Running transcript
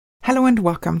Hello and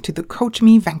welcome to the Coach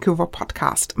Me Vancouver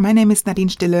podcast. My name is Nadine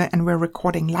Stille and we're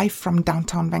recording live from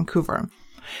downtown Vancouver.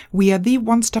 We are the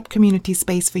one-stop community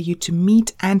space for you to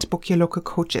meet and book your local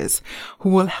coaches who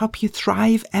will help you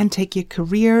thrive and take your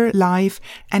career, life,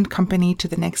 and company to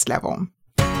the next level.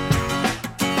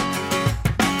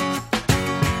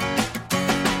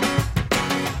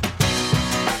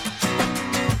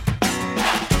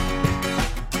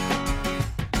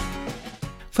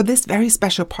 For this very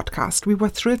special podcast, we were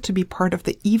thrilled to be part of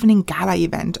the evening gala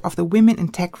event of the Women in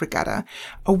Tech Regatta,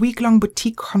 a week-long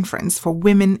boutique conference for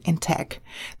women in tech.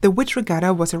 The WIT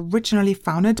Regatta was originally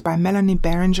founded by Melanie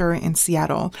Berenger in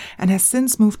Seattle and has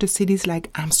since moved to cities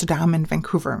like Amsterdam and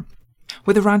Vancouver.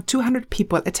 With around 200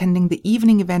 people attending the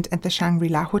evening event at the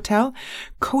Shangri-La Hotel,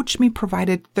 Coach Me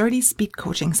provided 30 speed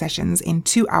coaching sessions in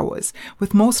 2 hours,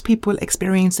 with most people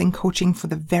experiencing coaching for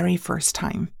the very first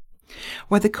time.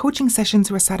 While the coaching sessions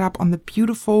were set up on the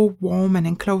beautiful, warm and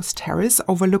enclosed terrace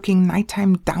overlooking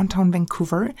nighttime downtown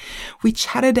Vancouver, we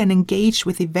chatted and engaged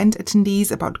with event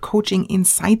attendees about coaching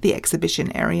inside the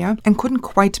exhibition area and couldn't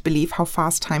quite believe how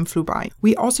fast time flew by.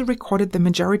 We also recorded the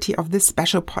majority of this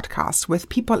special podcast with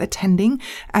people attending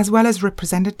as well as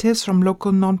representatives from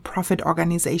local non-profit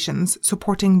organizations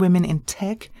supporting women in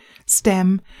tech,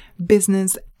 STEM,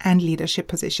 business and leadership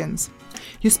positions.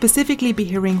 You'll specifically be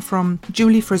hearing from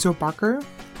Julie Frizzell-Barker,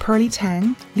 Pearly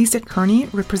Tang, Lisa Kearney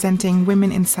representing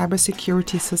Women in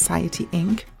Cybersecurity Society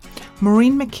Inc.,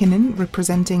 Maureen McKinnon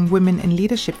representing Women in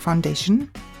Leadership Foundation,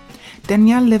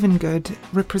 Danielle Livengood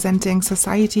representing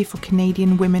Society for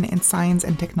Canadian Women in Science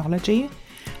and Technology,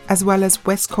 as well as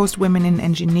West Coast Women in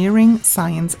Engineering,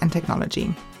 Science and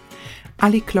Technology,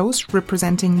 Ali Close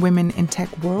representing Women in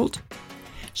Tech World,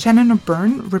 Shannon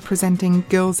O'Byrne representing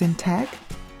Girls in Tech,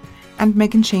 and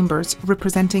Megan Chambers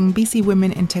representing BC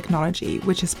Women in Technology,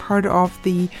 which is part of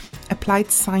the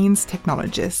Applied Science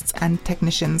Technologists and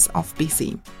Technicians of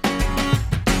BC.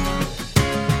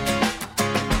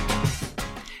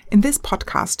 In this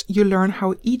podcast, you'll learn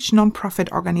how each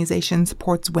nonprofit organization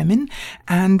supports women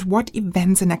and what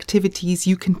events and activities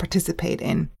you can participate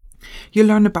in. You'll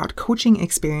learn about coaching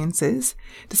experiences,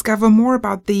 discover more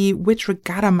about the WIT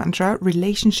Regatta mantra,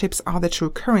 relationships are the true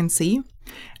currency,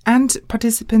 and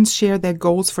participants share their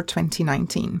goals for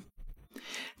 2019.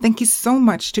 Thank you so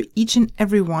much to each and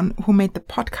everyone who made the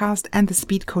podcast and the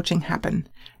speed coaching happen.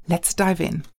 Let's dive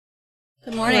in.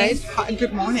 Good morning. Right. Hi,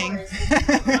 good morning.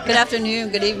 Good afternoon.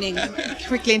 Good evening.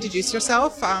 Quickly introduce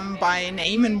yourself by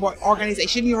name and what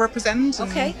organization you represent.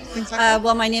 Okay. Things like that.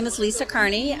 Well, my name is Lisa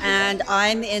Kearney, and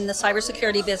I'm in the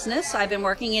cybersecurity business. I've been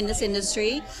working in this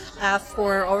industry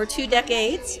for over 2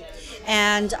 decades,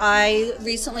 and I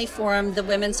recently formed the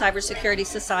Women's Cybersecurity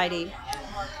Society.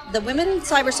 The Women's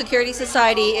Cybersecurity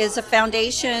Society is a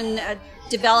foundation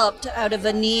developed out of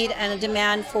a need and a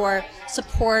demand for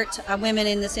support women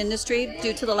in this industry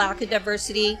due to the lack of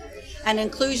diversity and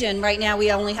inclusion. Right now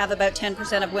we only have about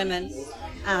 10% of women.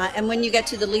 And when you get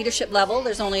to the leadership level,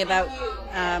 there's only about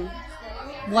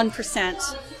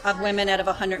 1% of women out of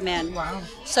 100 men. Wow.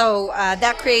 So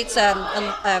that creates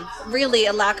really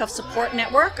a lack of support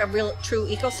network, a real true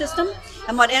ecosystem.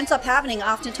 And what ends up happening,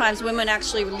 oftentimes women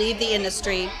actually leave the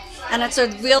industry. And it's a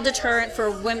real deterrent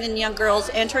for women, young girls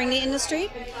entering the industry.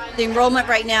 The enrollment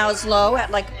right now is low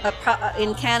at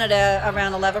in Canada,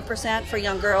 around 11% for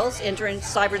young girls entering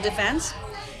cyber defense.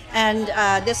 And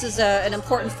this is an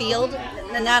important field,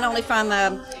 and not only from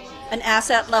an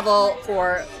asset level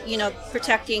for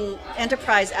protecting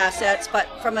enterprise assets, but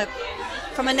from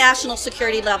a national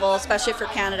security level, especially for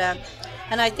Canada.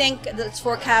 And I think that it's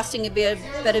forecasting to be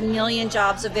about 1 million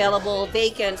jobs available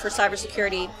vacant for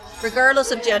cybersecurity,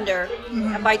 regardless of gender,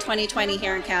 by 2020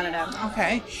 here in Canada.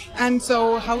 Okay. And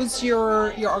so how is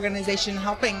your organization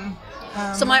helping?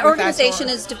 So my organization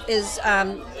is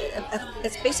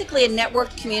it's basically a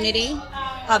networked community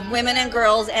of women and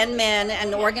girls and men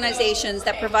and organizations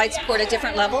that provide support at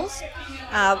different levels.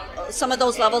 Some of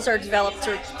those levels are developed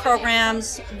through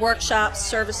programs, workshops,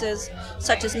 services,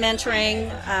 such as mentoring,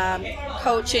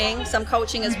 coaching, some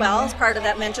coaching as well as part of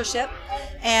that mentorship,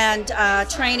 and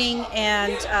training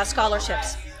and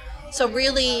scholarships. So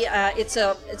really, it's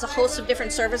a host of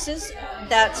different services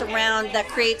that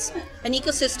creates an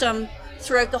ecosystem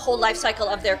throughout the whole life cycle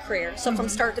of their career, so from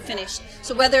start to finish.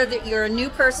 So whether you're a new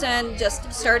person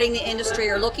just starting the industry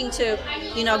or looking to,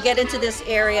 get into this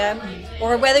area,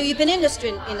 or whether you've been in this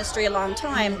industry a long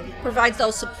time, provides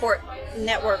those support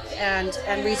network and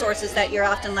resources that you're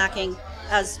often lacking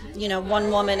as one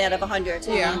woman out of 100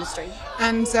 in the industry.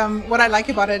 And what I like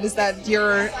about it is that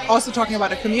you're also talking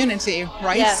about a community,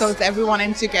 right? Yes. So it's everyone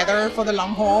in together for the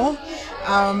long haul.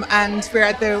 And we're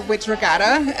at the Witch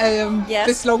Regatta. Yes.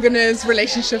 The slogan is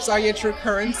 "Relationships are your true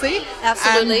currency."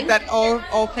 Absolutely. And that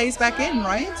all plays back in,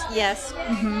 right? Yes.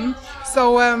 Mm-hmm.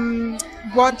 So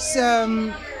what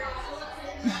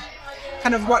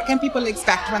can people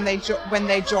expect when they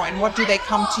join? What do they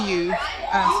come to you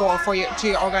to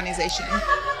your organization?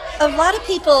 A lot of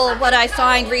people, what I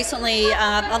find recently,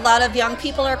 a lot of young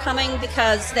people are coming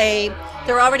because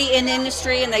they're already in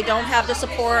industry and they don't have the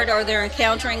support, or they're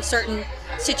encountering certain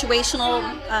situational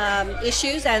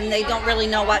issues and they don't really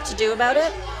know what to do about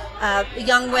it.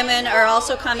 Young women are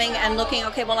also coming and looking,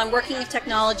 okay, well, I'm working in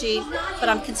technology, but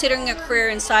I'm considering a career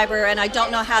in cyber and I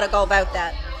don't know how to go about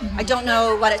that. Mm-hmm. I don't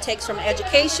know what it takes from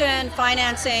education,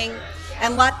 financing,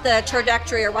 and what the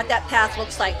trajectory or what that path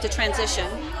looks like to transition.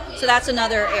 So that's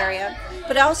another area.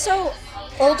 But also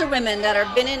older women that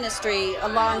have been in industry a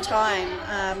long time,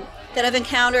 that have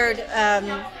encountered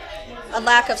a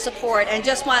lack of support and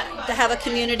just want to have a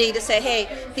community to say, hey,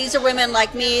 these are women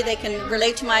like me, they can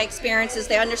relate to my experiences,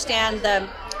 they understand the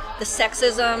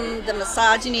sexism, the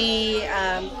misogyny,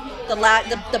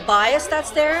 the bias that's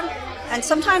there, and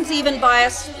sometimes even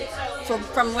bias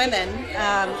from women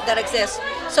that exists.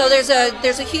 So there's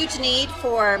a huge need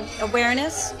for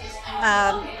awareness,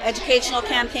 educational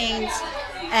campaigns,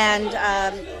 and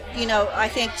I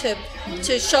think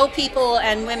to show people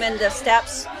and women the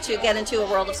steps to get into a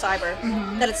world of cyber.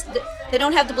 Mm-hmm. That they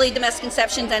don't have to believe the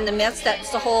misconceptions and the myths. That's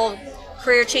the whole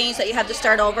career change, that you have to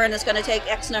start over and it's going to take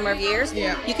X number of years.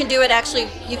 Yeah. You can do it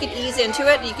you can ease into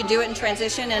it. You can do it in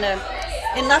transition in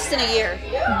less than a year.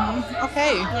 Mm-hmm.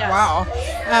 Okay. Yes. Wow.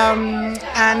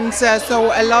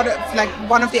 So a lot of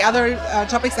one of the other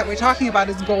topics that we're talking about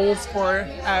is goals for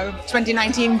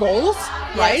 2019 goals,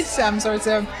 right? Yes. So it's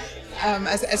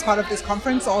as part of this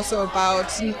conference, also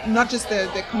about not just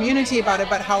the community about it,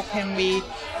 but how can we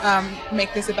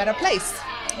make this a better place,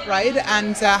 right?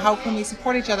 And how can we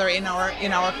support each other in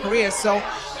our careers? So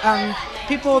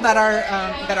people that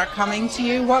are coming to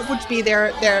you, what would be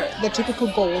their typical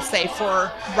goals, say,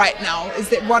 for right now?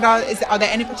 Are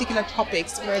there any particular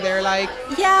topics where they're like?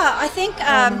 Yeah, I think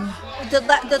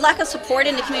the lack of support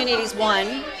in the community is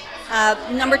one.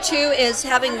 Number two is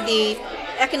having the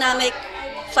economic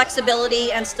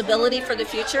flexibility and stability for the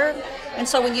future. And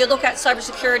so when you look at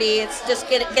cybersecurity, it's just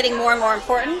getting more and more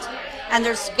important. And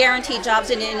there's guaranteed jobs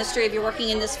in the industry if you're working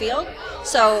in this field.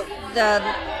 So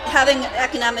having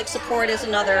economic support is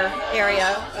another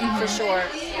area for sure.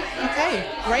 Okay,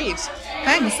 great.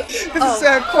 Thanks. This is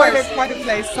quite a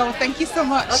place. So thank you so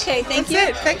much. Okay, thank you.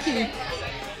 That's it. Thank you.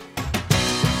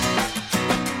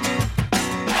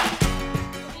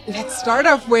 Let's start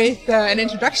off with an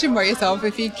introduction by yourself.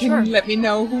 If you can let me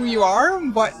know who you are,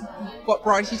 what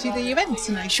brought you to the event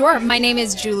tonight. Sure. My name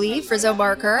is Julie Frizzell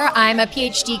Barker. I'm a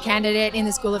PhD candidate in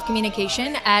the School of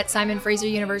Communication at Simon Fraser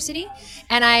University,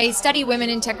 and I study women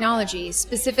in technology.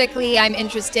 Specifically, I'm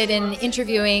interested in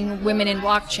interviewing women in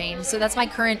blockchain. So that's my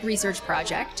current research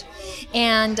project.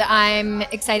 And I'm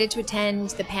excited to attend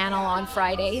the panel on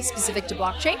Friday specific to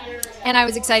blockchain. And I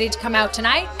was excited to come out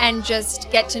tonight and just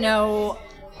get to know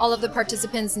all of the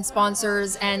participants and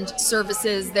sponsors and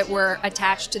services that were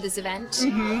attached to this event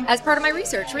as part of my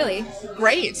research, really.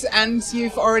 Great. And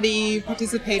you've already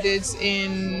participated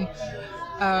in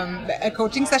a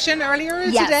coaching session earlier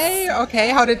today? Okay.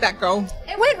 How did that go?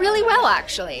 It went really well,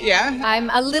 actually. Yeah?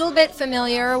 I'm a little bit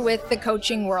familiar with the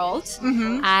coaching world.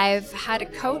 Mm-hmm. I've had a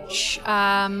coach.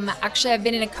 Actually, I've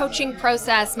been in a coaching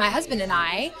process, my husband and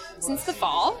I, since the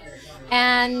fall.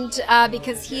 And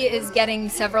because he is getting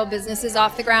several businesses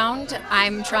off the ground,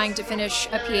 I'm trying to finish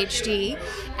a PhD.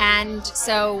 And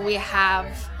so we have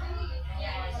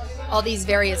all these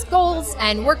various goals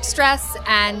and work stress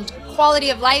and quality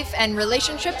of life and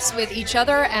relationships with each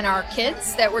other and our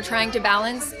kids that we're trying to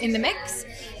balance in the mix.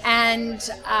 And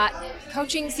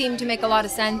coaching seemed to make a lot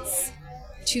of sense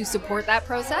to support that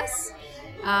process.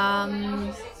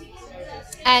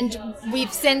 And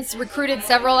we've since recruited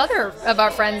several other of our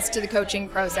friends to the coaching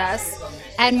process.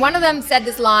 And one of them said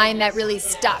this line that really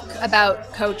stuck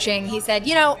about coaching. He said,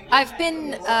 I've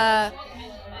been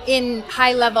in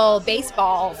high-level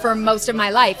baseball for most of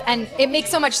my life, and it makes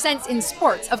so much sense in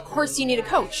sports. Of course you need a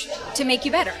coach to make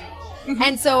you better. Mm-hmm.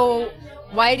 And so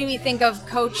why do we think of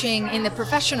coaching in the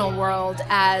professional world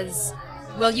as,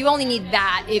 well, you only need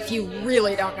that if you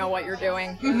really don't know what you're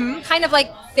doing. Mm-hmm. Kind of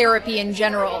like therapy in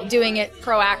general, doing it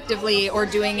proactively or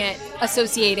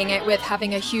associating it with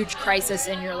having a huge crisis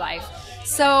in your life.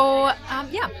 So,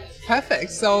 yeah.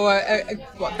 Perfect. So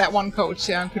that one coach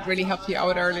could really help you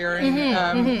out earlier,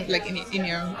 like in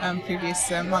your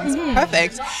previous months.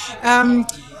 Perfect.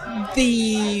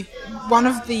 The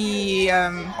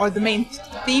main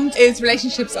theme is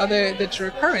relationships are the true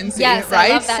currency. Yes,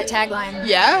 right? I love that tagline.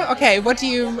 Yeah. Okay. What do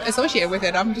you associate with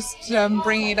it? I'm just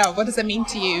bringing it up. What does that mean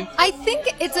to you? I think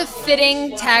it's a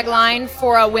fitting tagline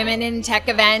for a Women in Tech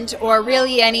event, or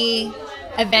really any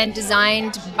event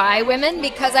designed by women,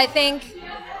 because I think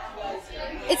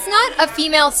it's not a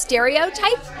female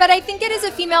stereotype, but I think it is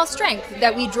a female strength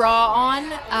that we draw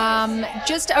on,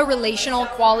 just a relational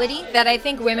quality that I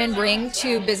think women bring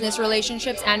to business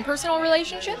relationships and personal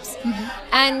relationships.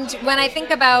 And when I think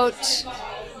about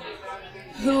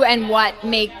who and what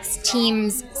makes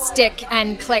teams stick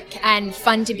and click and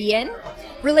fun to be in,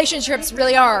 relationships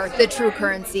really are the true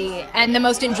currency and the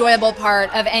most enjoyable part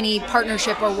of any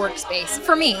partnership or workspace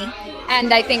for me,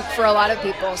 and I think for a lot of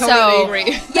people. Totally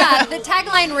agree. Yeah, the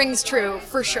tagline rings true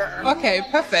for sure. Okay,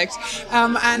 perfect.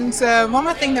 And one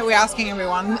more thing that we're asking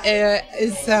everyone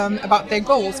is about their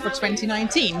goals for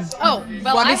 2019. Oh,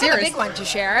 well, what I is have yours? a big one to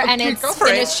share, and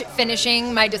Okay, it's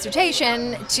finishing my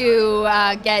dissertation to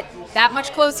get that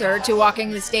much closer to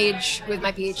walking the stage with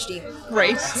my PhD.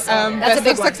 Great. that's Best a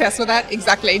big of one. success with that.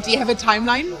 Exactly. Do you have a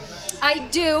timeline? I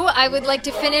do. I would like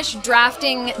to finish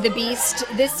drafting The Beast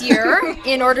this year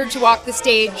in order to walk the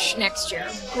stage next year.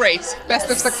 Great. Best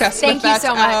of success Thank with you that.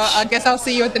 so much. I guess I'll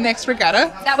see you at the next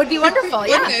regatta. That would be wonderful,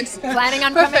 yeah. Wouldn't it? Planning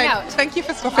on Perfect. coming out. Thank you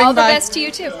for stopping All the by. best to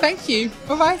you too. Thank you.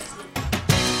 Bye-bye.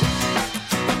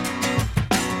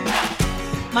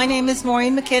 My name is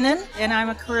Maureen McKinnon, and I'm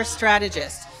a career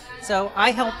strategist. So I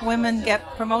help women get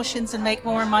promotions and make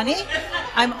more money.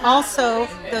 I'm also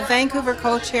the Vancouver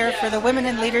co-chair for the Women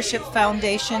in Leadership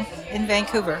Foundation in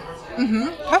Vancouver.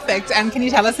 Perfect. And can you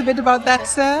tell us a bit about that,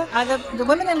 sir? The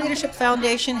Women in Leadership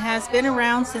Foundation has been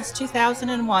around since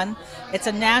 2001. It's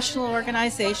a national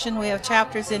organization. We have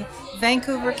chapters in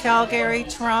Vancouver, Calgary,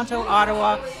 Toronto,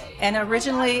 Ottawa, and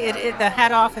originally the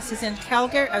head office is in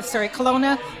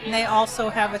Kelowna, and they also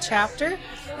have a chapter.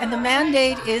 And the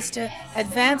mandate is to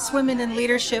advance women in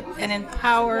leadership and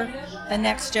empower the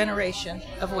next generation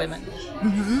of women.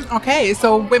 Okay,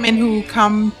 so women who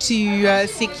come to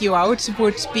seek you out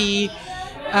would be,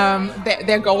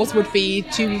 their goals would be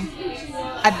to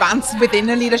advance within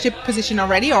a leadership position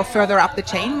already or further up the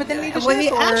chain within leadership?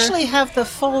 We or? actually have the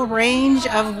full range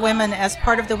of women as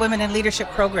part of the Women in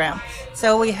Leadership program.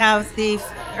 So we have the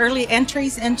early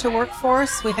entries into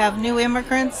workforce, we have new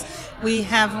immigrants, we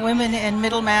have women in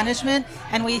middle management,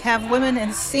 and we have women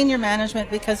in senior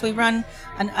management because we run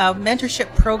a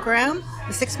mentorship program,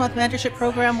 a 6-month mentorship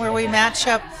program where we match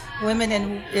up women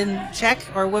in tech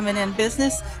or women in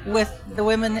business with the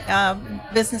women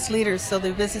business leaders, so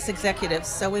the business executives.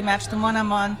 So we match them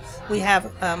one-on-one. We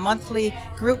have monthly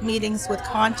group meetings with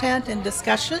content and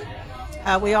discussion.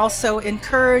 We also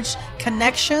encourage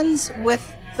connections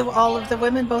with all of the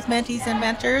women, both mentees and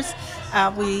mentors.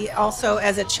 We also,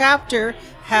 as a chapter,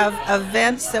 have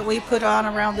events that we put on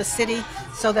around the city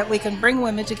so that we can bring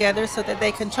women together so that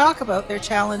they can talk about their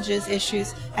challenges,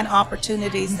 issues, and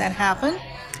opportunities that happen.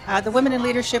 The Women in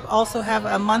Leadership also have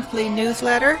a monthly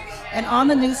newsletter, and on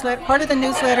the newsletter, part of the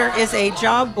newsletter is a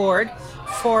job board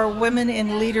for women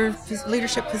in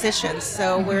leadership positions.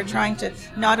 So we're trying to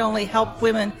not only help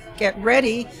women get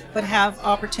ready, but have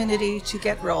opportunity to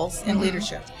get roles in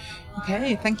leadership.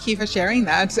 Okay, thank you for sharing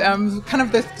that. Kind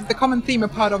of the common theme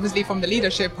apart, obviously, from the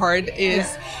leadership part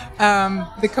is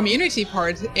the community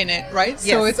part in it, right? Yes.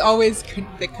 So it's always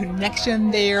the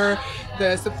connection there,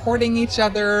 the supporting each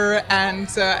other, and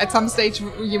at some stage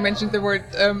you mentioned the word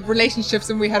relationships,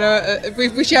 and we had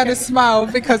we shared a smile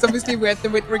because obviously we're at the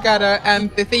WIT Regatta,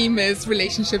 and the theme is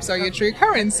relationships are your true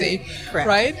currency, Correct.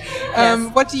 right?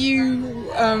 Yes. What do you,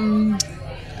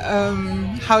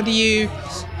 how do you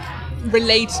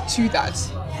relate to that?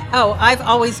 Oh, I've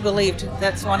always believed,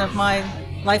 that's one of my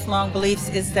lifelong beliefs,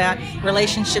 is that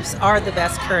relationships are the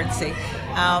best currency.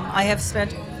 I have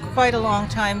spent quite a long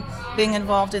time being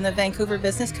involved in the Vancouver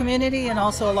business community and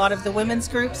also a lot of the women's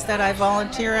groups that I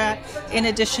volunteer at, in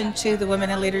addition to the Women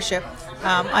in Leadership.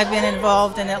 I've been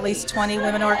involved in at least 20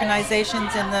 women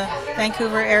organizations in the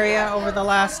Vancouver area over the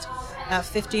last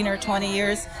 15 or 20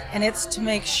 years, and it's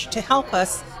to help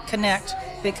us connect,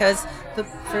 because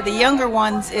for the younger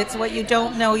ones, it's what you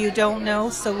don't know,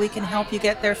 so we can help you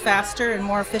get there faster and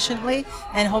more efficiently,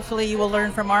 and hopefully you will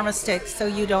learn from our mistakes so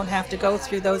you don't have to go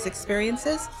through those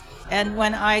experiences. And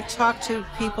when I talk to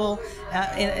people,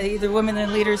 either Women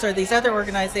in Leaders or these other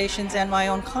organizations and my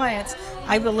own clients,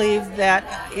 I believe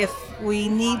that if we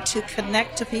need to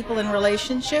connect to people in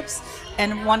relationships.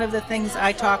 And one of the things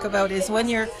I talk about is when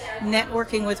you're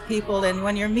networking with people and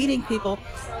when you're meeting people,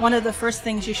 one of the first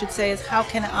things you should say is, how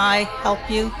can I help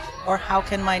you? Or how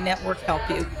can my network help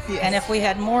you? Yes. And if we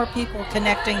had more people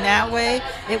connecting that way,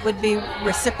 it would be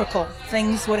reciprocal.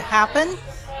 Things would happen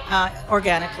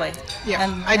organically. Yeah,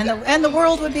 and the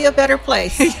world would be a better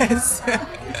place. Yes.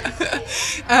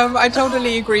 I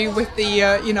totally agree with the,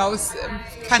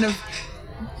 kind of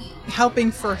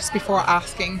helping first before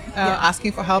asking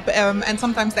for help. And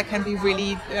sometimes that can be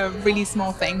really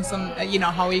small things on,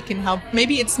 how you can help.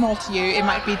 Maybe it's small to you, it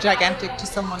might be gigantic to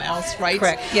someone else, right?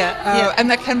 Correct, yeah. And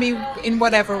that can be in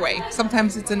whatever way.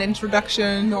 Sometimes it's an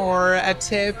introduction or a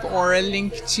tip or a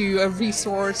link to a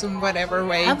resource in whatever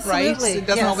way, Absolutely. Right? It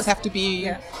doesn't always have to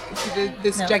be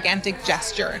this No. gigantic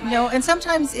gesture. No, and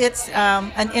sometimes it's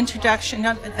an introduction,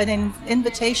 an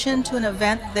invitation to an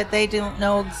event that they don't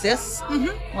know exists.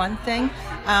 One thing.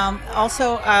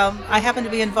 Also, I happen to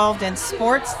be involved in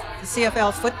sports,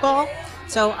 CFL football.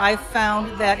 So I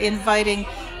found that inviting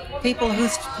people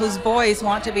whose boys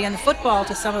want to be in football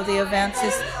to some of the events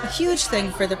is a huge thing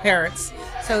for the parents.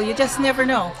 So you just never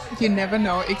know. You never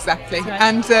know, exactly. Right.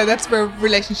 And that's where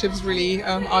relationships really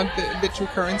are the true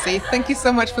currency. Thank you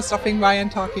so much for stopping by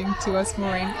and talking to us,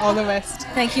 Maureen. All the best.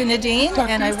 Thank you, Nadine, Talk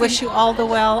and to I you wish soon. you all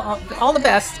the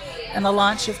best in the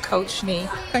launch of Coach Me.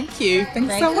 Thank you.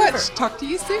 Thanks so Vancouver. much. Talk to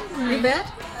you soon. You bet.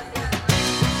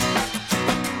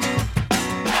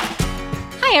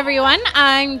 Hi everyone,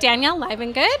 I'm Danielle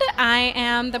Livengood. I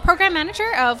am the program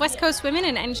manager of West Coast Women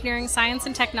in Engineering, Science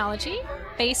and Technology,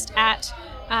 based at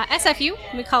SFU.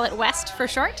 We call it West for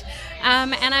short.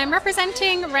 And I'm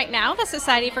representing right now the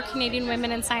Society for Canadian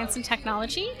Women in Science and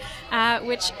Technology,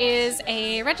 which is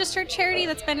a registered charity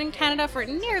that's been in Canada for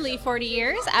nearly 40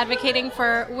 years, advocating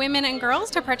for women and girls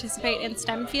to participate in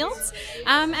STEM fields.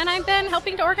 And I've been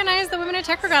helping to organize the Women in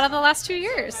Tech Regatta the last 2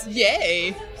 years.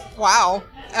 Yay. Wow.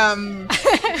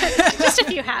 Just a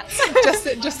few hats.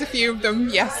 just a few of them,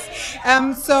 yes.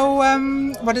 So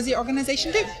what does the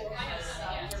organization do?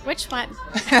 Which one?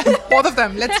 Both of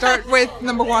them. Let's start with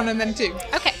number 1 and then 2.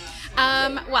 Okay.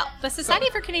 Well, the Society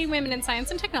for Canadian Women in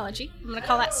Science and Technology, I'm going to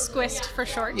call that SQUIST for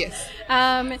short, Yes.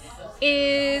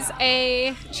 is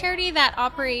a charity that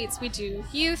operates, we do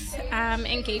youth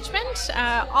engagement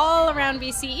all around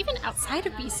BC, even outside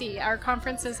of BC. Our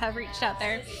conferences have reached out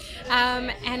there.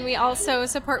 And we also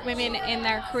support women in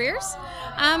their careers.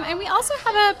 And we also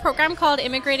have a program called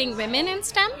Immigrating Women in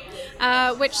STEM,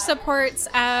 which supports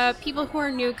people who are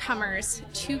newcomers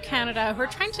to Canada, who are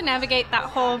trying to navigate that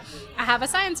whole, I have a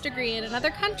science degree in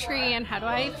another country, and how do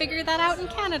I figure that out in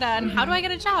Canada, and how do I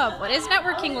get a job? What is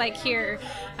networking like here?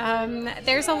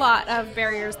 There's a lot of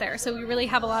barriers there, so we really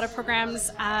have a lot of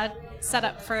programs set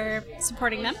up for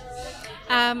supporting them.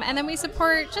 And then we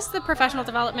support just the professional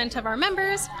development of our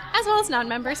members, as well as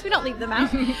non-members. We don't leave them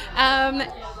out.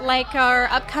 Like our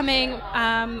upcoming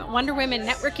Wonder Women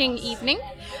Networking Evening,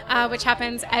 which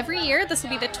happens every year. This will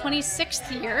be the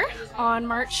 26th year on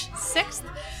March 6th.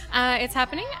 It's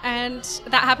happening, and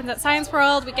that happens at Science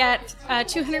World. We get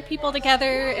 200 people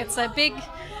together. It's a big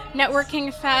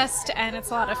networking fest, and it's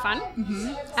a lot of fun.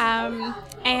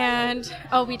 And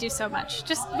we do so much,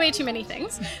 just way too many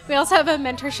things. We also have a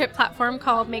mentorship platform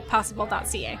called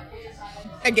makepossible.ca.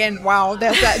 Again, wow,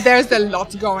 there's a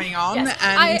lot going on. Yes.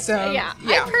 And I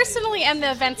personally am the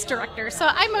events director, so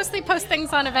I mostly post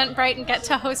things on Eventbrite and get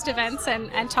to host events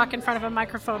and talk in front of a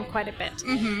microphone quite a bit.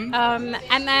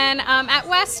 And then at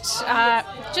West,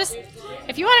 just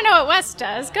if you want to know what West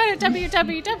does, go to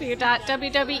www.wwest.ca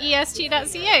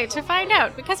to find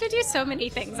out, because we do so many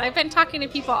things. I've been talking to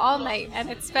people all night, and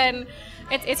it's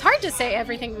hard to say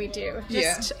everything we do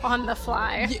just on the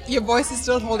fly. Your voice is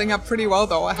still holding up pretty well,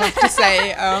 though, I have to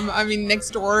say. I mean, next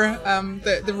door,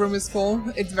 the room is full.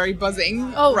 It's very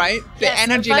buzzing, right? The yes,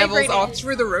 energy levels are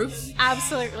through the roof.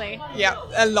 Absolutely. Yeah,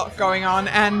 a lot going on.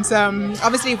 And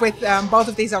obviously with both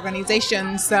of these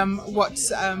organizations, what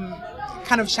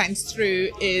kind of shines through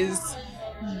is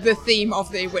the theme of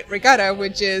the WIT Regatta,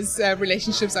 which is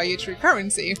relationships are your true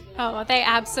currency. Oh, they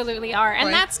absolutely are. And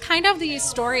Right. that's kind of the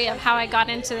story of how I got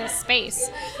into this space.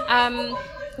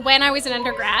 When I was an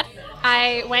undergrad,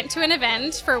 I went to an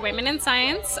event for women in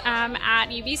science at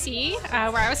UBC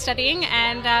where I was studying,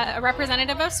 and a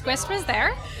representative of SQUIST was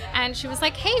there, and she was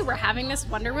like, hey, we're having this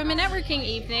Wonder Women Networking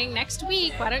Evening next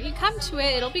week. Why don't you come to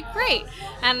it? It'll be great.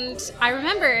 And I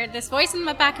remember this voice in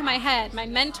the back of my head, my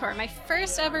mentor, my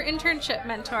first ever internship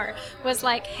mentor, was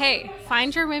like, hey,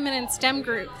 find your women in STEM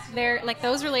group. They're like,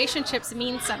 those relationships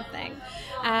mean something.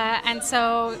 And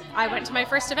so I went to my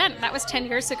first event. That was 10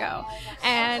 years ago.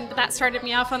 And that started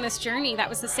me off on this journey. That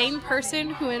was the same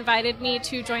person who invited me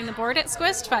to join the board at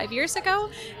Squist 5 years ago.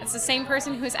 It's the same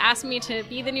person who has asked me to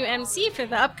be the new MC for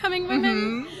the upcoming Wonder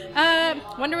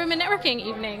Women Networking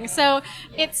evening. So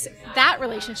it's that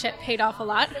relationship paid off a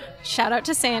lot. Shout out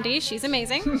to Sandy. She's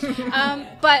amazing.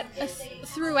 But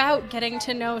throughout getting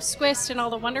to know Squist and all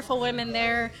the wonderful women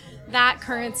there, that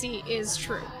currency is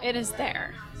true. It is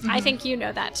there. I think you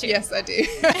know that too. Yes, I do.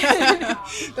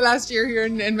 The last year here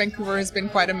in Vancouver has been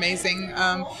quite amazing.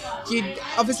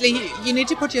 You need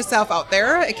to put yourself out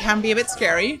there. It can be a bit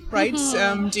scary, right?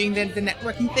 Doing the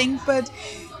networking thing, but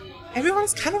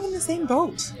everyone's kind of in the same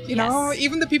boat, you know?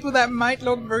 Even the people that might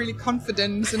look really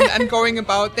confident and going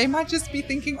about, they might just be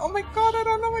thinking, oh my God, I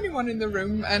don't know anyone in the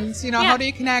room. And, you know, how do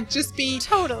you connect? Just be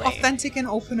authentic and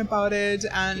open about it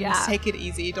and take it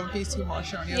easy. Don't be too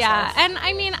harsh on yourself. Yeah, and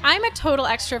I mean, I'm a total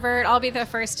extrovert. I'll be the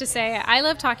first to say I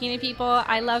love talking to people.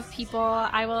 I love people.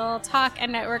 I will talk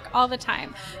and network all the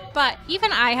time. But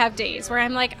even I have days where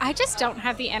I'm like, I just don't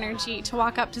have the energy to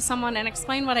walk up to someone and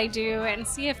explain what I do and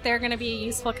see if they're going to be a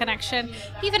useful connection.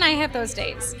 Even I have those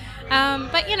days.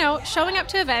 But, you know, showing up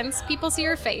to events, people see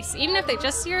your face. Even if they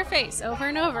just see your face over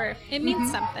and over, it means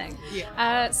something.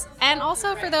 Yeah. And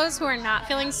also for those who are not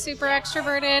feeling super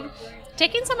extroverted,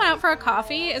 taking someone out for a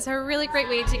coffee is a really great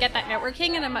way to get that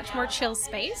networking in a much more chill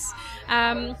space.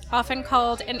 Often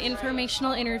called an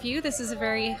informational interview. This is a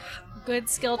very good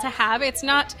skill to have. It's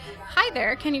not, hi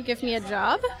there, can you give me a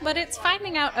job? But it's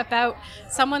finding out about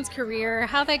someone's career,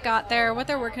 how they got there, what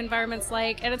their work environment's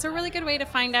like, and it's a really good way to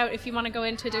find out if you want to go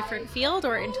into a different field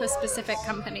or into a specific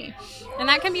company. And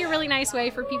that can be a really nice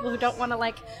way for people who don't want to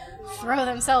like throw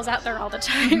themselves out there all the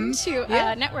time to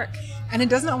network. And it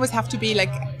doesn't always have to be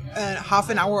like half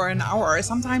an hour or an hour.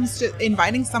 Sometimes just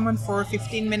inviting someone for a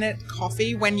 15-minute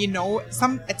coffee when you know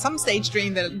at some stage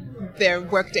during their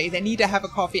workday they need to have a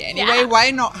coffee anyway.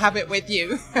 Why not have it with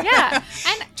you? Yeah,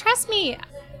 and trust me,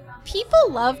 people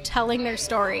love telling their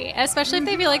story, especially if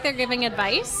they feel like they're giving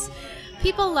advice.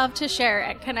 People love to share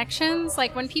at connections.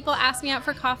 Like when people ask me out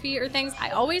for coffee or things, I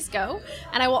always go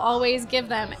and I will always give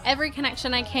them every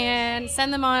connection I can,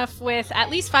 send them off with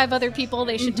at least 5 other people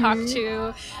they should talk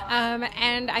to.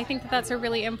 And I think that's a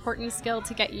really important skill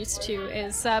to get used to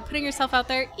is putting yourself out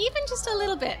there even just a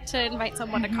little bit to invite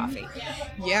someone to coffee.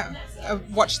 Yeah.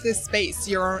 Watch this space.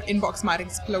 Your inbox might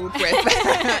explode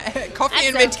with coffee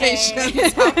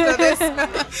invitations after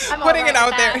this. Putting it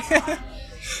out there.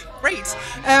 Great.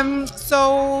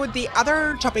 So the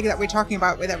other topic that we're talking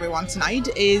about with everyone tonight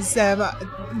is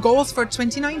goals for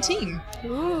 2019.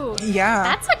 Ooh. Yeah.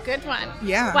 That's a good one.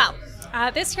 Yeah. Well,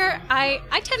 this year I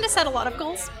tend to set a lot of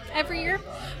goals every year,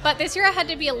 but this year I had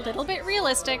to be a little bit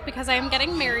realistic because I am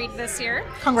getting married this year.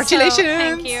 Congratulations. So,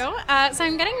 thank you. So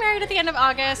I'm getting married at the end of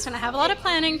August and I have a lot of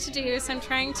planning to do, so I'm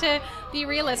trying to be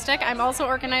realistic. I'm also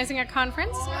organizing a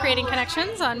conference, Creating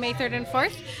Connections, on May 3rd and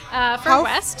 4th for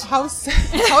West. How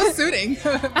suiting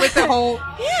with the whole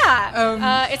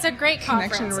it's a great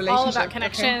conference, all about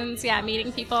connections,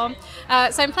 meeting people.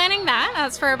 So I'm planning that.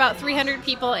 That's for about 300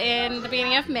 people in the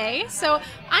beginning of May. So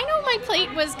I know my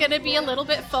plate was going to be a little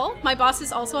bit full. My boss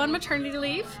is also on maternity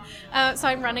leave, so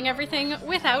I'm running everything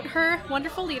without her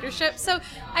wonderful leadership. So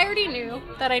I already knew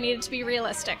that I needed to be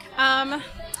realistic.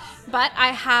 But I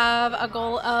have a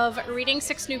goal of reading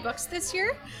 6 new books this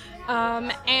year.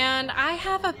 And I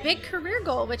have a big career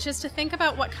goal, which is to think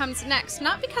about what comes next.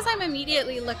 Not because I'm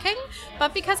immediately looking,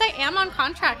 but because I am on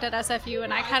contract at SFU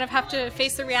and I kind of have to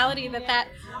face the reality that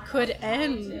could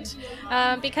end.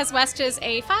 Because West is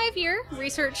a 5-year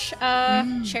research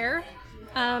chair.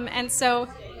 And so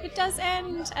it does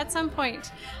end at some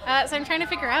point. So I'm trying to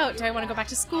figure out, do I want to go back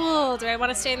to school? Do I want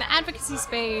to stay in the advocacy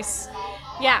space?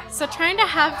 Yeah, so trying to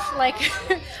have like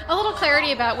a little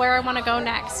clarity about where I want to go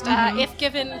next. If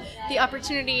given the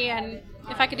opportunity and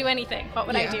if I could do anything, what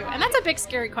would I do? And that's a big,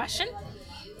 scary question.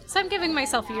 So I'm giving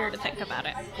myself a year to think about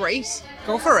it. Great.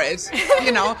 Go for it.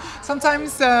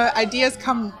 Sometimes ideas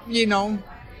come,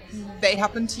 they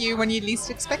happen to you when you least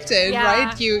expect it,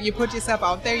 right? You put yourself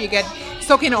out there, you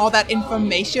soak in all that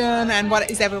information and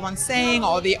what is everyone saying,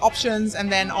 all the options,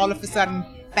 and then all of a sudden,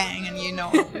 bang, and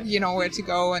you know where to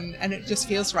go, and it just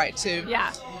feels right too.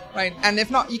 Yeah. Right. And if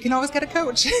not, you can always get a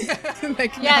coach. They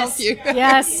can help you.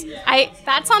 Yes.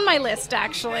 That's on my list,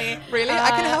 actually. Really? I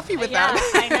can help you with that.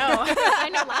 I know. I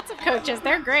know lots of coaches.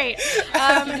 They're great.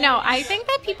 No, I think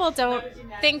that people don't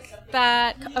think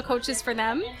that a coach is for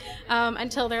them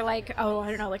until they're like, oh, I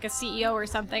don't know, like a CEO or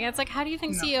something. It's like, how do you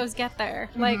think CEOs get there?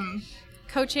 Like,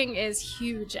 coaching is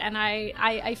huge, and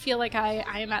I feel like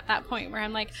I am at that point where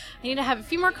I'm like, I need to have a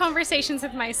few more conversations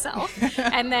with myself,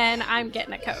 and then I'm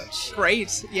getting a coach.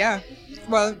 Great. Yeah.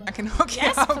 Well, I can hook you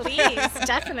Yes, up. please.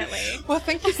 Definitely. Well,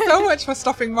 thank you so much for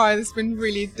stopping by. It's been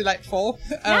really delightful.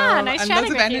 Yeah, nice and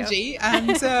chatting lots of with energy. you.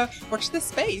 And watch this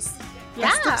space.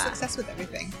 Best Yeah. of success with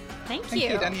everything. Thank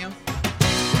you, Danielle.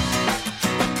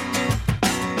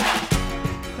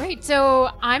 Great. So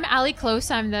I'm Ali Close.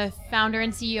 I'm the founder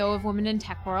and CEO of Women in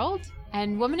Tech World.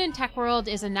 And Women in Tech World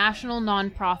is a national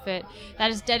nonprofit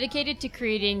that is dedicated to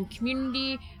creating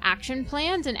community action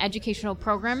plans and educational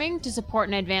programming to support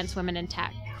and advance women in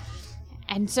tech.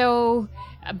 And so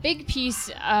a big piece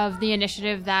of the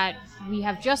initiative that we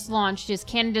have just launched is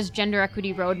Canada's Gender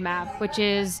Equity Roadmap, which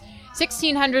is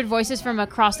 1,600 voices from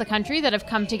across the country that have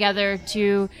come together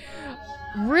to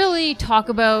really talk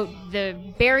about the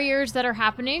barriers that are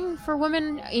happening for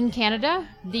women in Canada,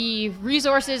 the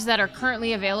resources that are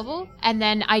currently available, and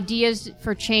then ideas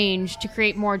for change to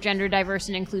create more gender diverse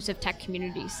and inclusive tech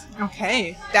communities.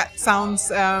 Okay, that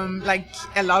sounds like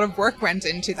a lot of work went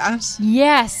into that.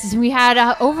 Yes, we had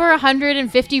over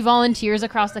 150 volunteers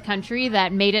across the country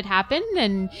that made it happen,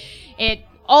 and it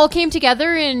all came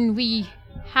together, and we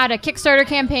had a Kickstarter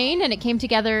campaign, and it came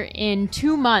together in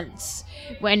 2 months.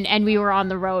 And we were on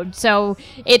the road. So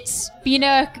it's been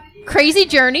a crazy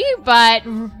journey, but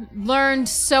learned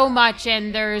so much,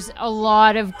 and there's a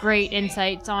lot of great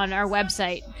insights on our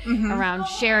website around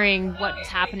sharing what's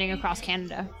happening across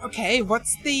Canada. Okay,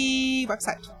 what's the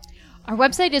website? Our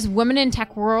website is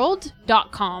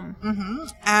womenintechworld.com.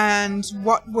 And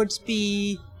what would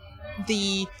be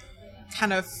the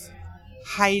kind of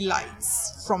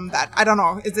highlights from that? I don't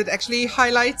know. Is it actually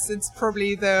highlights? It's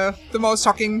probably the most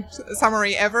shocking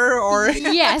summary ever, or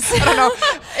Yes. I don't know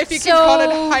if you can call it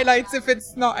highlights if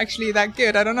it's not actually that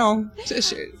good. I don't know.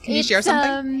 Can you share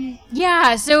something?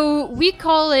 Yeah, so we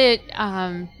call it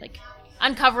like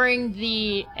uncovering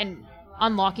and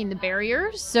unlocking the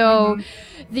barriers. So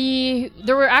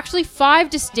there were actually 5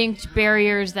 distinct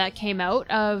barriers that came out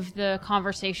of the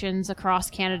conversations across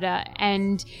Canada,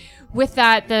 and with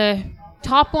that, the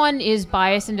top one is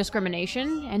bias and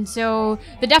discrimination. And so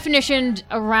the definition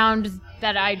around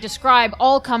that I describe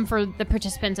all come for the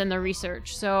participants in the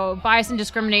research. So bias and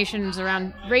discrimination is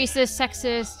around racist,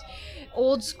 sexist,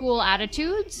 old school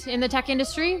attitudes in the tech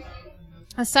industry.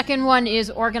 The second one is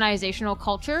organizational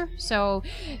culture. So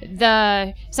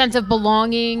the sense of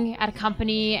belonging at a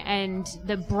company and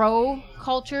the bro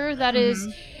culture that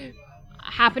is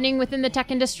happening within the tech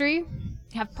industry.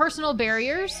 Have personal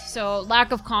barriers, so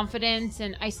lack of confidence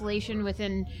and isolation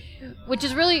within, which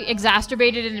is really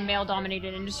exacerbated in a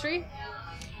male-dominated industry.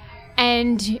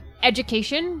 And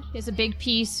education is a big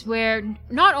piece where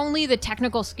not only the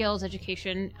technical skills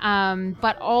education,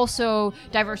 but also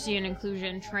diversity and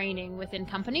inclusion training within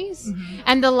companies.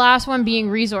 And the last one being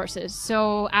resources.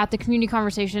 So at the community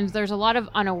conversations, there's a lot of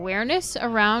unawareness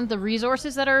around the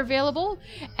resources that are available,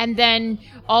 and then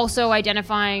also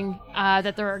identifying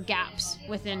that there are gaps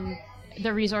within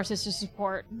the resources to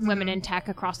support women in tech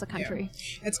across the country.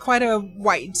 Yeah. It's quite a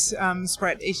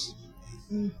widespread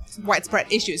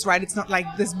issues, right? It's not like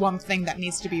this one thing that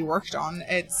needs to be worked on.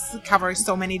 It covers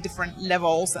so many different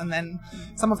levels, and then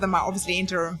some of them are obviously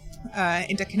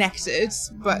interconnected,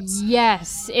 but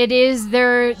yes, it is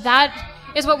there. That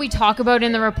is what we talk about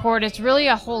in the report. It's really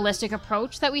a holistic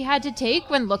approach that we had to take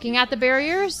when looking at the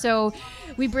barriers. So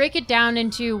we break it down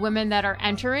into women that are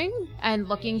entering and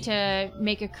looking to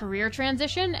make a career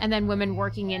transition, and then women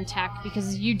working in tech,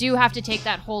 because you do have to take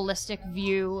that holistic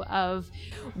view of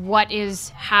what is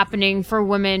happening for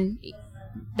women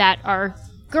that are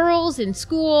girls in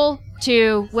school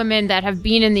to women that have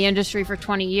been in the industry for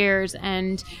 20 years,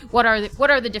 and what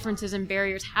are the differences and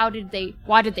barriers?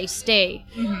 Why did they stay?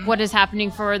 What is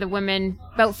happening for the women?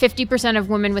 About 50% of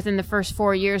women within the first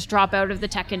 4 years drop out of the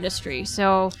tech industry.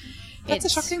 So that's a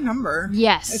shocking number.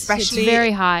 Yes, especially it's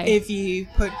very high. If you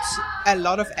put a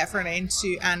lot of effort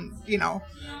into, and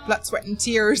blood, sweat, and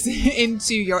tears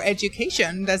into your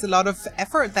education. There's a lot of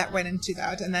effort that went into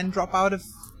that, and then drop out of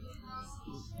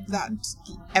that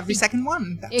every second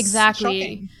one. That's exactly.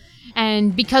 Shocking.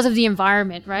 And because of the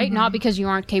environment, right? Not because you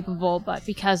aren't capable, but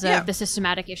because of the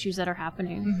systematic issues that are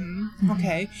happening.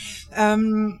 Okay.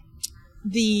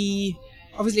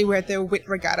 Obviously we're at the WIT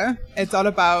Regatta. It's all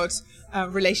about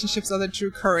relationships are the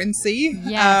true currency.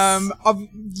 Yes.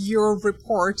 Your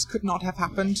report could not have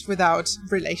happened without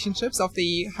relationships of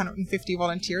the 150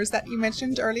 volunteers that you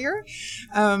mentioned earlier.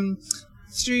 How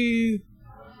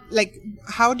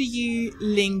do you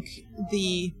link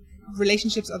the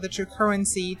relationships are the true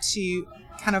currency to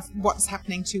kind of what's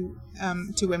happening to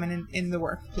women in the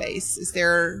workplace? Is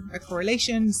there a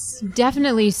correlation?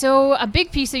 Definitely. So a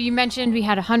big piece that you mentioned, we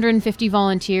had 150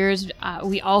 volunteers.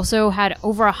 We also had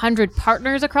over 100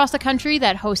 partners across the country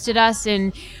that hosted us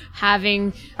in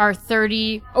having our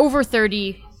over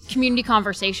 30 community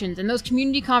conversations. And those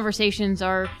community conversations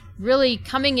are really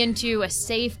coming into a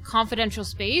safe, confidential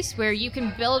space where you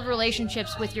can build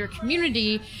relationships with your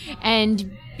community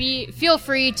and feel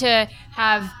free to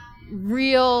have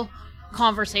real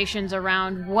conversations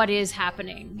around what is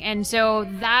happening. And so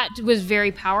that was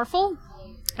very powerful.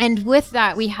 And with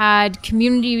that, we had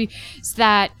communities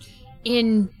that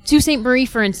in Sault Ste. Marie,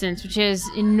 for instance, which is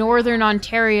in Northern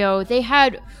Ontario, they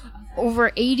had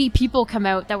over 80 people come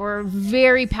out that were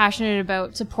very passionate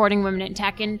about supporting women in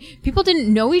tech, and people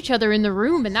didn't know each other in the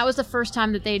room, and that was the first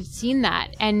time that they'd seen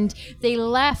that. And they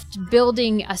left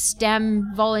building a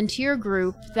STEM volunteer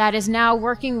group that is now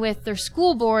working with their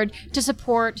school board to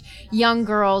support young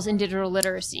girls in digital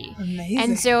literacy. Amazing.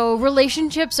 And so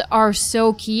relationships are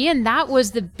so key, and that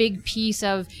was the big piece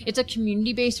of it's a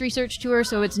community-based research tour,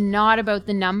 so it's not about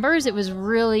the numbers. It was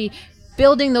really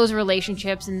building those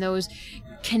relationships and those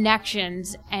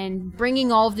connections and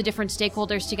bringing all of the different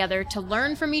stakeholders together to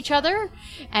learn from each other.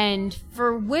 And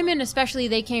for women especially,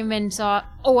 they came and saw,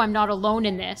 oh, I'm not alone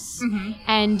in this. Mm-hmm.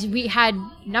 And we had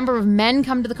a number of men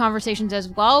come to the conversations as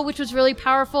well, which was really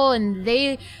powerful. And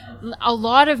a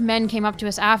lot of men came up to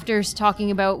us after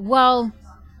talking about, well,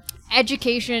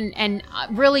 education, and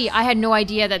really I had no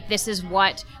idea that this is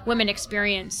what women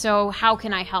experience. So how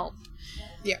can I help?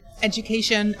 Yeah,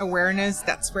 education, awareness,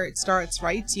 that's where it starts,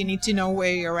 right? You need to know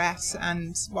where you're at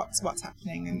and what's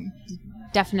happening, and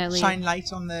definitely shine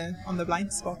light on the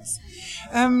blind spots.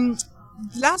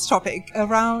 Last topic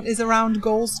is around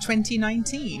Goals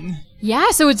 2019. Yeah,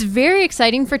 so it's very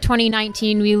exciting for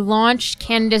 2019. We launched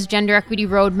Canada's Gender Equity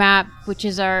Roadmap, which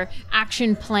is our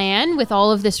action plan with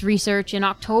all of this research in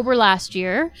October last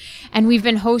year. And we've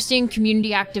been hosting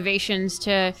community activations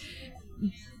to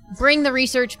bring the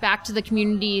research back to the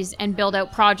communities and build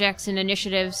out projects and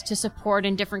initiatives to support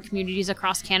in different communities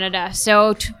across Canada.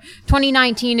 So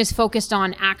 2019 is focused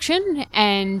on action,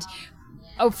 and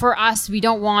for us, we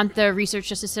don't want the research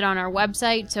just to sit on our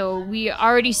website. So we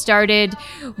already started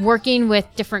working with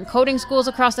different coding schools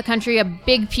across the country. A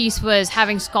big piece was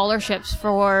having scholarships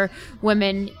for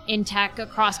women in tech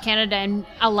across Canada and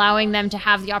allowing them to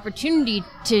have the opportunity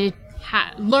to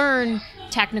learn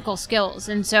technical skills.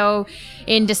 And so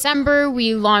in December,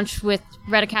 we launched with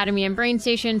Red Academy and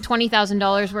BrainStation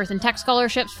 $20,000 worth in tech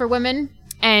scholarships for women.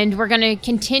 And we're going to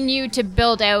continue to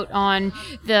build out on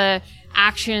the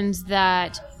actions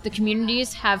that the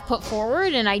communities have put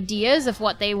forward and ideas of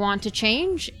what they want to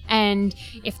change. And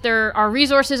if there are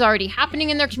resources already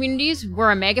happening in their communities, we're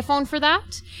a megaphone for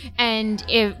that. And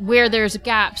where there's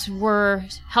gaps, we're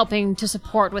helping to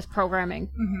support with programming.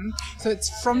 Mm-hmm. So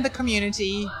it's from the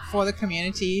community, for the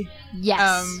community.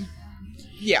 Yes.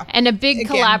 Yeah. And a big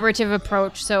collaborative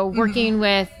approach. So working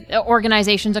with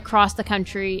organizations across the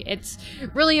country, it's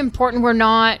really important. We're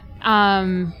not...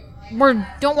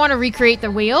 don't want to recreate the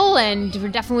wheel, and we're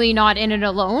definitely not in it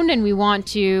alone, and we want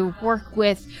to work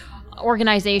with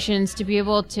organizations to be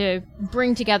able to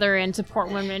bring together and support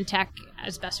women in tech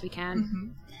as best we can. Mm-hmm.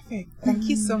 Okay. Thank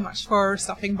you so much for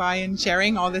stopping by and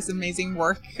sharing all this amazing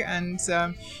work and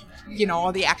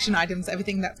all the action items,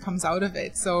 everything that comes out of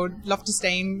it. So love to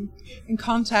stay in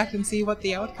contact and see what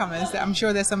the outcome is. I'm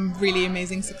sure there's some really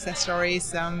amazing success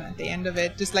stories at the end of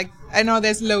it. Just like, I know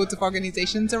there's loads of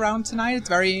organizations around tonight. It's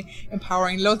very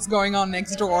empowering. Lots going on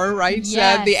next door, right?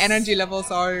 Yes. The energy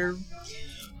levels are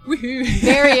woohoo.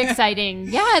 Very exciting.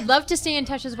 Yeah, I'd love to stay in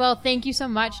touch as well. Thank you so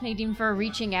much, Nadine, for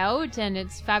reaching out, and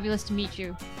it's fabulous to meet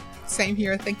you. Same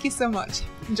here. Thank you so much.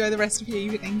 Enjoy the rest of your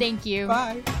evening. Thank you.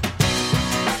 Bye.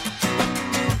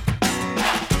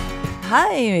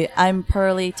 Hi, I'm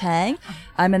Pearly Tang.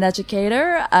 I'm an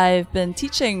educator. I've been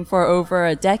teaching for over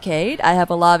a decade. I have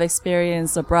a lot of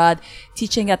experience abroad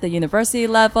teaching at the university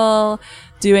level,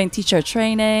 doing teacher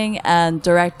training, and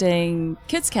directing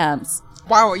kids camps.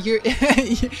 Wow, you're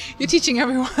teaching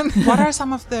everyone. What are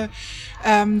some of the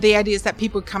ideas that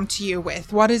people come to you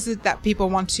with? What is it that people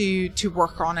want to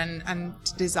work on and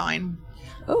design?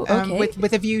 Oh, okay.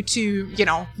 With a view to,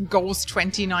 Goals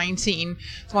 2019.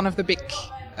 It's one of the big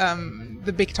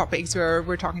topics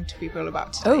we're talking to people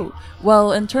about today. Oh,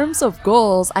 well, in terms of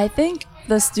goals, I think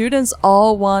the students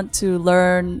all want to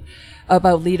learn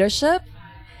about leadership,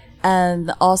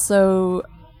 and also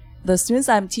the students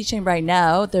I'm teaching right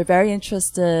now, they're very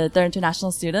interested, they're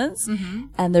international students,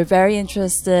 and they're very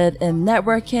interested in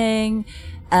networking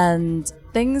and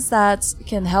things that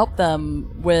can help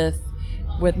them with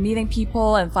meeting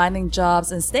people and finding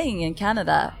jobs and staying in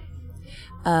Canada.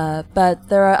 But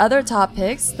there are other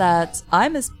topics that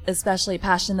I'm especially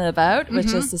passionate about,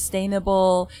 which is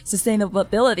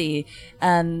sustainability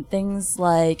and things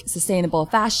like sustainable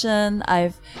fashion.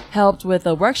 I've helped with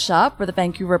a workshop for the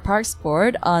Vancouver Parks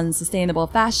Board on sustainable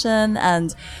fashion,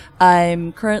 and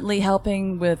I'm currently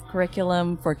helping with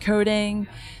curriculum for coding.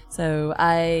 So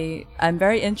I'm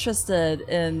very interested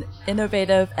in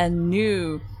innovative and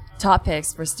new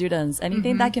topics for students.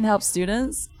 Anything that can help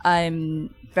students,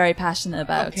 I'm very passionate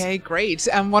about. Okay, great.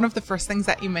 One of the first things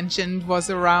that you mentioned was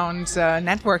around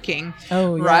networking.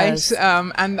 Oh, right? yes.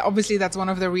 And obviously that's one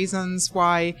of the reasons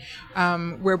why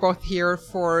we're both here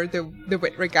for the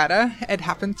WIT Regatta. It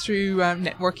happened through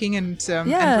networking and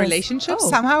relationships. Oh.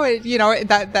 Somehow,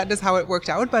 that is how it worked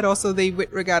out. But also the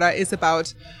WIT Regatta is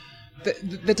about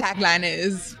the tagline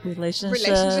is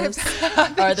relationships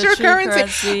are the true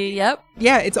currency. Yep.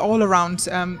 Yeah, it's all around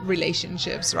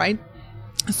relationships, right?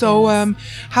 So,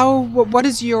 what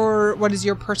is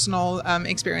your personal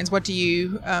experience? What do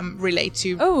you relate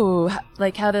to? Oh,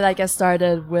 like how did I get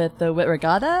started with the WIT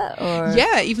Regatta? Or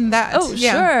yeah, even that. Oh,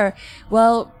 yeah. Sure.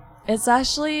 Well, it's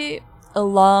actually a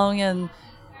long and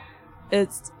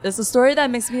it's a story that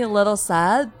makes me a little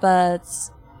sad, but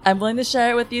I'm willing to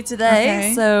share it with you today.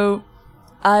 Okay. So,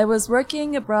 I was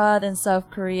working abroad in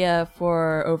South Korea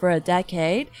for over a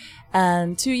decade.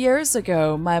 And 2 years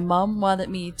ago, my mom wanted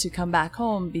me to come back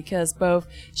home because both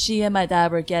she and my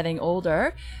dad were getting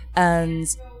older. And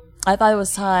I thought it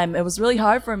was time. It was really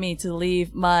hard for me to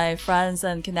leave my friends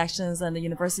and connections and the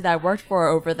university that I worked for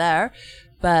over there.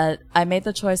 But I made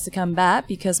the choice to come back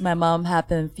because my mom had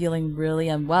been feeling really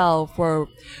unwell for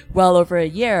well over a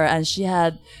year. And she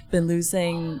had been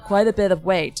losing quite a bit of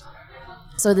weight.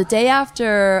 So the day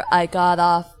after I got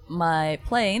off my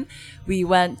plane, we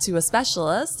went to a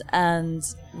specialist and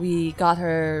we got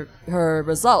her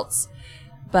results.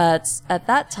 But at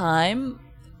that time,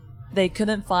 they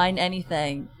couldn't find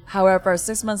anything. However,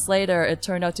 6 months later, it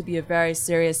turned out to be a very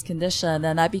serious condition,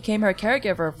 and I became her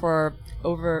caregiver for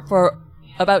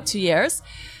about 2 years.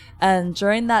 And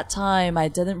during that time, I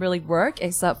didn't really work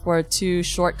except for 2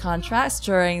 short contracts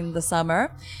during the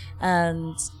summer.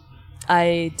 And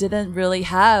I didn't really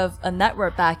have a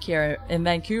network back here in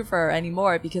Vancouver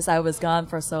anymore because I was gone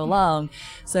for so long.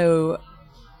 So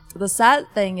the sad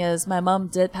thing is my mom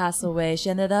did pass away.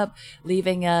 She ended up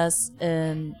leaving us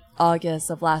in August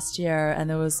of last year,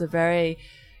 and it was a very,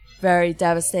 very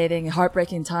devastating,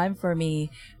 heartbreaking time for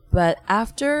me. But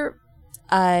after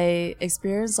I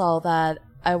experienced all that,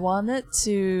 I wanted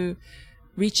to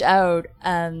reach out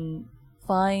and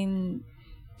find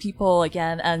people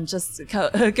again and just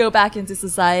go back into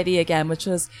society again, which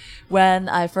was when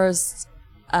I first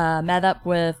met up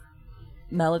with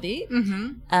Melody.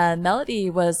 Mm-hmm. And Melody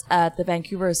was at the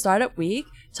Vancouver Startup Week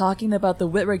talking about the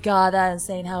WIT Regatta and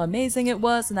saying how amazing it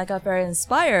was, and I got very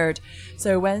inspired.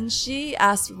 So when she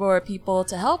asked for people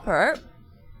to help her,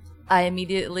 I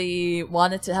immediately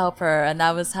wanted to help her, and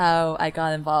that was how I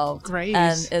got involved. Great.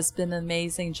 And it's been an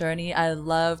amazing journey. I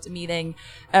loved meeting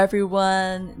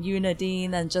everyone, you,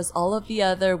 Nadine, and just all of the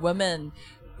other women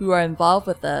who are involved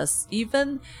with this.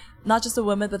 Even not just the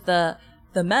women, but the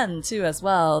men too as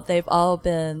well. They've all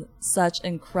been such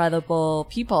incredible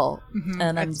people. Mm-hmm.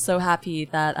 And I'm so happy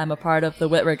that I'm a part of the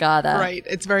WIT Regatta. Right.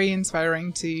 It's very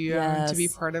inspiring to be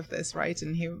part of this, right?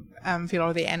 And feel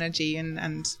all the energy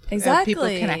and exactly. People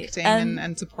connecting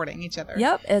and supporting each other.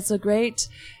 Yep. It's a great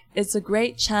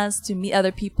chance to meet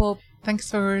other people.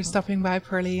 Thanks for stopping by,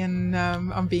 Pearlie, and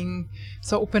on being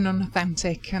so open and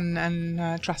authentic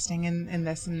and trusting in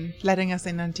this and letting us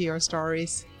in into your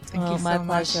stories. Thank you so my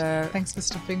much. pleasure. Thanks for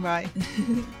stopping by.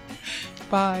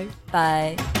 Bye.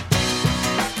 Bye.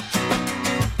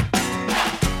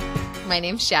 My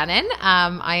name's Shannon.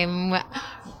 I'm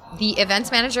the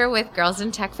events manager with Girls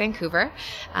in Tech Vancouver.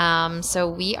 So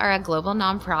we are a global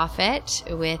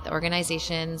nonprofit with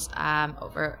organizations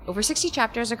over 60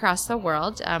 chapters across the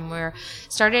world. We're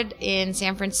started in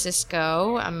San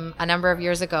Francisco a number of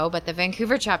years ago, but the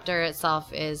Vancouver chapter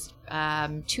itself is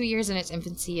 2 years in its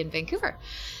infancy in Vancouver.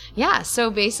 Yeah, so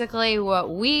basically what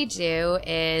we do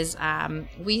is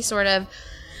we sort of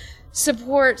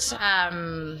support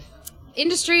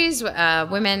industries,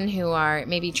 women who are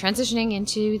maybe transitioning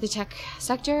into the tech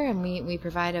sector, and we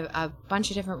provide a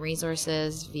bunch of different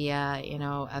resources via,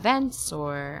 events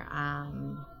or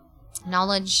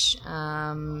knowledge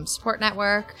support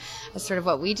network. That's sort of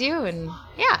what we do, and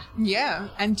yeah. Yeah,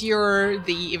 and you're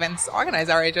the events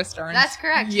organizer, I just learned. That's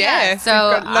correct. Yeah,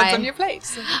 So you've got lots on your plate.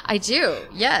 I do.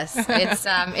 Yes,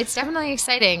 it's definitely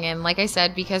exciting, and like I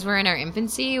said, because we're in our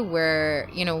infancy,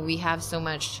 we have so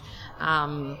much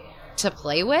to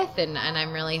play with, and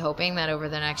I'm really hoping that over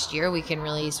the next year we can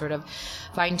really sort of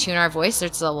fine-tune our voice.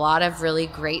 There's a lot of really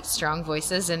great, strong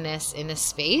voices in this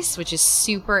space, which is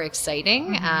super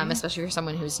exciting, especially for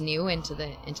someone who's new into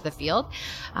the field.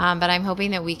 But I'm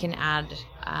hoping that we can add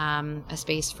a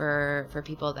space for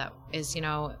people that is,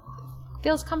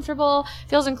 feels comfortable,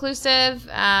 feels inclusive,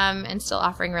 and still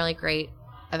offering really great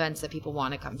events that people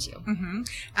want to come to.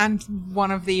 And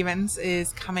one of the events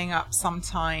is coming up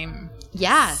sometime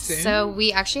soon. So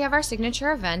we actually have our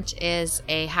signature event is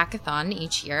a hackathon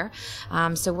each year.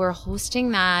 So we're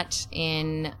hosting that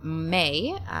in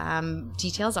May.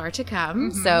 Details are to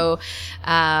come. So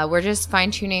we're just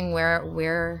fine-tuning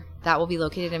where that will be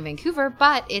located in Vancouver,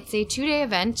 but it's a 2-day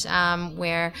event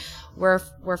where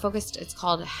we're focused. It's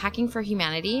called Hacking for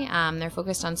Humanity. They're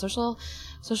focused on social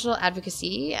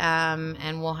advocacy,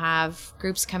 and we'll have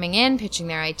groups coming in, pitching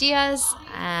their ideas,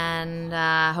 and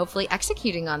hopefully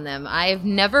executing on them. I've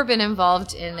never been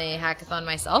involved in a hackathon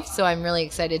myself, so I'm really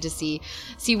excited to see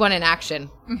one in action.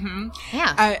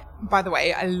 Yeah. By the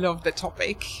way, I love the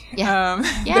topic.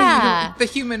 Yeah. The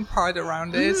human part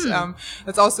around it.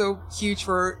 That's also huge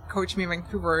for Coach Me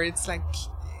Vancouver. It's like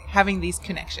having these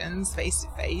connections face to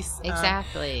face,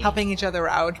 exactly, helping each other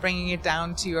out, bringing it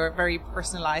down to a very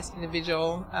personalized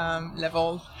individual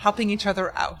level, helping each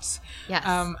other out. Yes.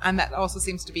 And that also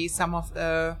seems to be some of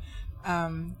the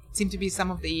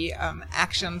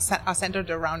actions are centered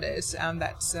around it.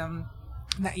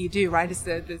 That you do, right? Is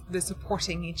the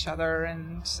supporting each other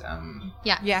and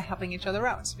helping each other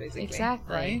out, basically.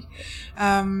 Exactly.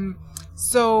 Right.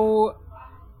 So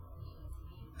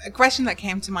a question that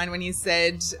came to mind when you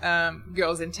said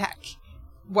girls in tech.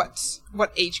 What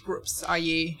age groups are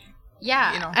you?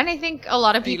 Yeah, and I think a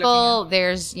lot of people,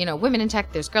 there's, women in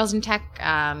tech, there's girls in tech.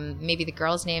 Maybe the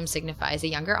girls' name signifies a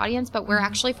younger audience, but we're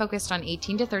actually focused on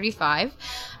 18 to 35.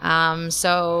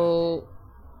 So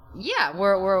yeah,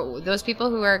 we're those people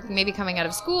who are maybe coming out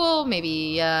of school,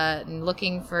 maybe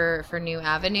looking for new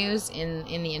avenues in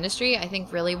the industry. I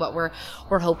think really what we're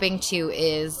hoping to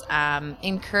is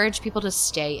encourage people to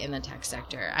stay in the tech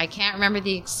sector. I can't remember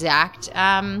the exact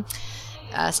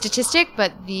statistic,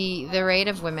 but the rate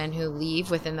of women who leave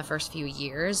within the first few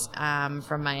years,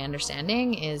 from my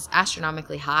understanding, is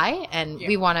astronomically high, and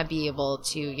we want to be able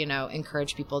to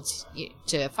encourage people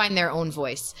to find their own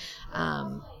voice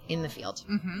in the field.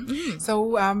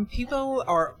 So people,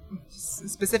 or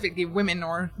specifically women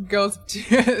or girls up to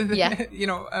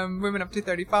women up to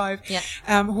 35,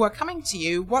 who are coming to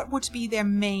you, what would be their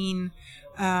main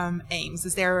aims?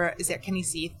 Is there can you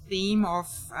see a theme of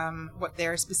what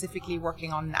they're specifically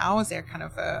working on now? Is there kind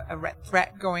of a red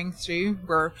thread going through?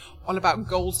 We're all about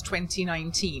goals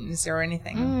 2019. Is there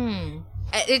anything?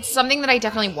 It's something that I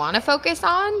definitely want to focus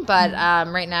on, but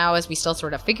right now, as we still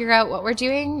sort of figure out what we're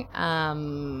doing,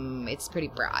 it's pretty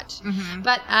broad.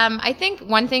 But I think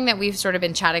one thing that we've sort of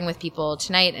been chatting with people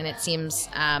tonight, and it seems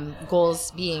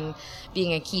goals being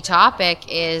a key topic,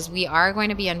 is we are going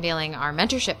to be unveiling our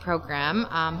mentorship program,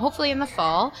 hopefully in the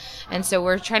fall. And so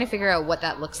we're trying to figure out what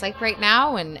that looks like right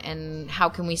now, and how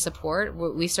can we support.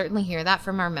 We certainly hear that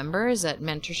from our members, that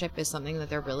mentorship is something that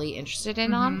they're really interested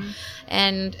in on.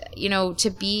 And, to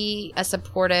be a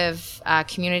supportive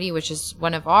community, which is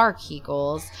one of our key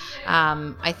goals,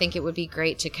 I think it would be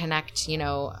great to connect,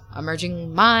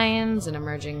 emerging minds and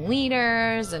emerging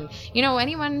leaders and,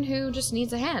 anyone who just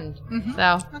needs a hand.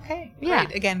 So, okay. Yeah.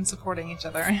 Great. Again, supporting each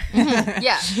other.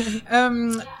 Yeah.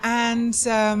 And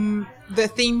the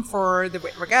theme for the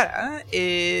WIT Regatta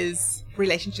is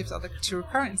relationships are the true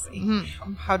currency.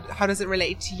 How does it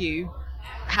relate to you?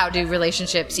 How do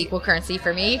relationships equal currency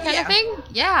for me, kind of thing?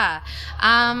 Yeah.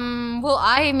 Well,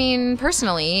 I mean,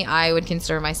 personally, I would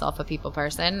consider myself a people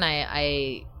person.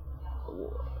 I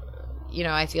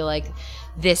feel like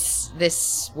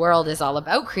this world is all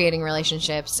about creating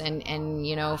relationships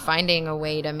and finding a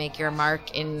way to make your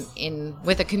mark in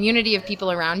with a community of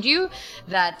people around you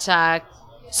that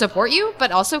support you,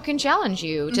 but also can challenge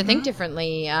you to think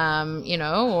differently,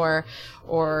 or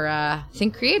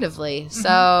think creatively.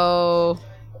 So.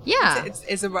 Yeah,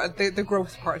 it's about the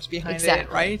growth part behind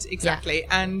it, right? Exactly.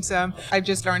 Yeah. And I've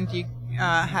just learned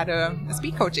had a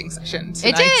speed coaching session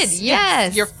tonight. It did,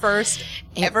 yes. Your first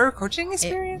ever coaching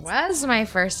experience? It was my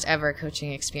first ever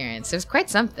coaching experience. It was quite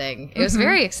something. It was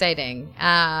very exciting.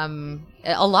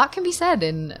 A lot can be said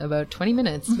in about 20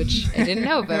 minutes, which I didn't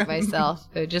know about myself.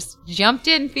 I just jumped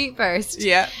in feet first.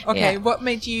 Yeah. Okay. Yeah. What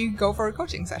made you go for a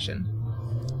coaching session?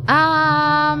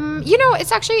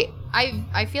 It's actually,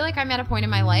 I feel like I'm at a point in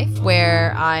my life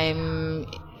where I'm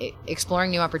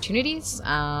exploring new opportunities.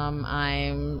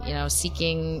 I'm,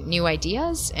 seeking new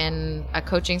ideas, and a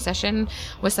coaching session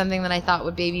was something that I thought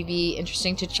would maybe be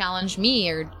interesting to challenge me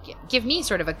or give me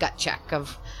sort of a gut check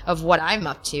of what I'm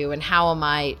up to and how am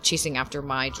I chasing after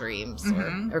my dreams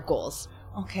or goals.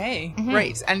 Okay,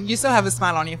 great. And you still have a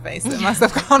smile on your face. It must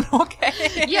have gone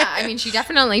okay. Yeah, I mean, she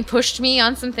definitely pushed me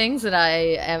on some things that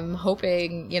I am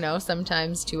hoping,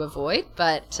 sometimes to avoid.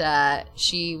 But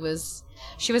she was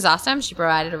awesome. She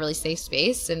provided a really safe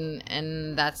space,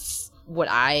 and that's what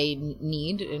I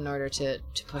need in order to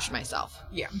push myself.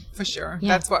 Yeah, for sure. Yeah.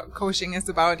 That's what coaching is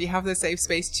about. You have the safe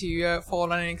space to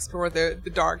fall and explore the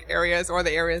dark areas or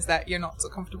the areas that you're not so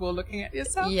comfortable looking at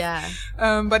yourself. Yeah.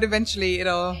 But eventually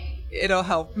it'll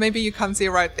help. Maybe you can't see it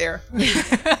right there.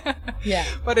 Yeah.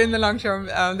 But in the long term,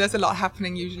 there's a lot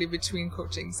happening usually between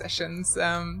coaching sessions,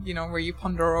 where you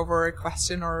ponder over a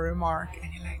question or a remark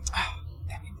and you're like, oh,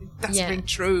 it does ring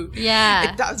true.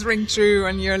 Yeah. It does ring true,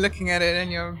 and you're looking at it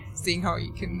and you're seeing how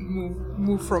you can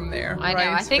move from there. I know.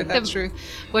 Right? I think that truth.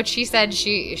 What she said,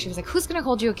 she was like, who's going to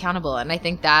hold you accountable? And I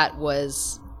think that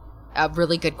was a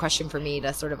really good question for me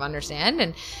to sort of understand.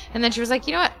 And then she was like,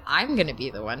 you know what? I'm going to be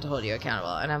the one to hold you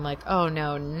accountable. And I'm like, oh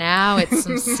no, now it's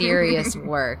some serious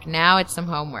work. Now it's some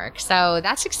homework. So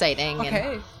that's exciting.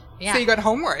 Okay. And, yeah. So you got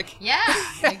homework. Yeah,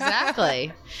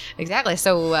 exactly. Exactly.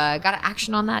 So got to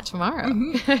action on that tomorrow.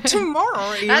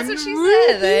 Tomorrow, even. That's what she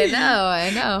said. I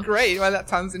know. Great. Well, that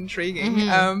sounds intriguing.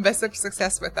 Best of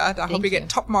success with that. I hope you get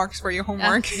top marks for your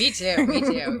homework. Me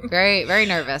too. Very, very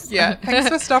nervous. Yeah. Thanks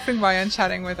for stopping by and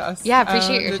chatting with us. Yeah,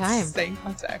 appreciate your let's time. Stay in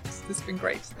contact. This has been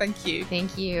great. Thank you.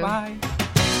 Thank you. Bye.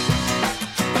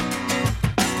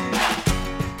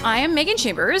 I am Megan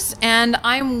Chambers, and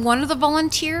I'm one of the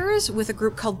volunteers with a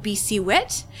group called BC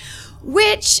WIT,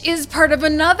 which is part of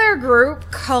another group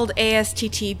called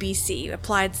ASTT BC,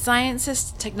 Applied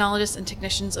Scientists, Technologists, and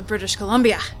Technicians of British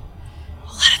Columbia. A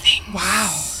lot of things.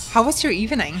 Wow. How was your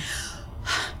evening?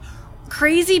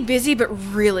 Crazy, busy, but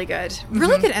really good.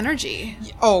 Really good energy.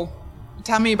 Oh,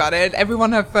 tell me about it.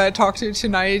 Everyone I've talked to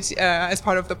tonight as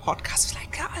part of the podcast was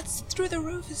like, God, it's through the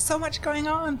roof. There's so much going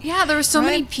on. Yeah, there were so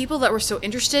many people that were so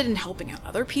interested in helping out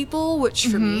other people, which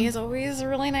for me is always a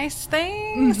really nice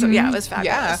thing. So yeah, it was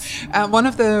fabulous. Yeah. One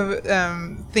of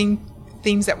the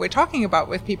themes that we're talking about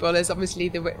with people is obviously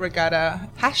the WIT Regatta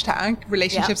hashtag,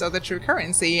 relationships are the true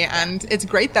currency. And it's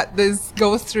great that this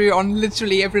goes through on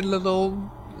literally every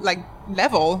little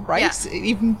level, right? Yeah.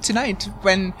 Even tonight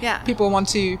when people want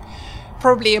to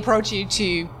probably approach you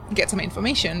to get some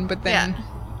information, but then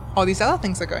all these other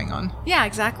things are going on. Yeah,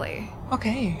 exactly.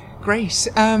 Okay, great.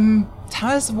 Tell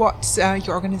us what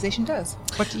your organization does.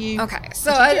 What do you... Okay,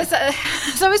 so I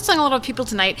was telling a lot of people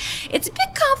tonight, it's a bit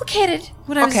complicated.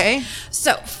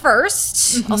 So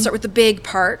first, I'll start with the big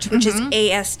part, which is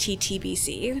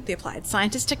ASTTBC, the Applied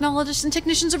Scientists, Technologists, and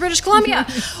Technicians of British Columbia,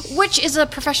 which is a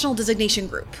professional designation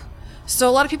group. So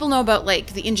a lot of people know about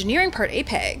the engineering part,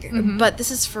 APEG, but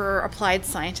this is for applied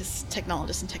scientists,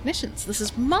 technologists, and technicians. This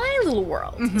is my little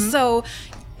world. So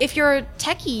if you're a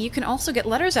techie, you can also get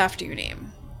letters after your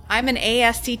name. I'm an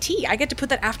ASTT. I get to put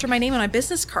that after my name on my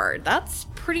business card. That's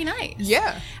pretty nice.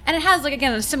 Yeah. And it has,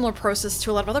 again, a similar process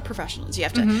to a lot of other professions. You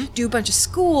have to do a bunch of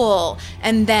school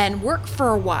and then work for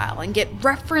a while and get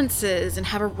references and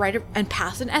have and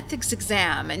pass an ethics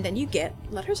exam. And then you get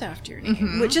letters after your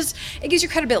name, which is, it gives you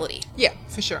credibility. Yeah,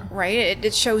 for sure. Right?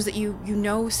 It shows that you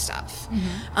know stuff.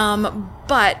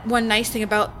 But one nice thing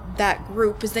about that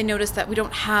group is they noticed that we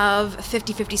don't have a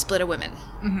 50-50 split of women.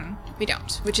 We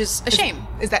don't, which is a shame.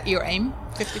 Is that your aim?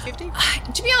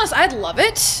 50-50? To be honest, I'd love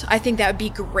it. I think that would be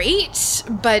great,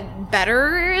 but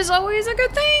better is always a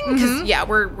good thing. Because,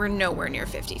 we're nowhere near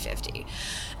 50-50.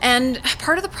 And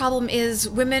part of the problem is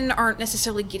women aren't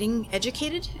necessarily getting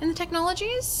educated in the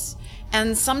technologies.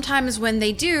 And sometimes when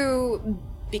they do,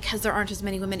 because there aren't as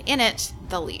many women in it,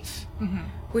 they'll leave.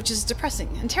 Which is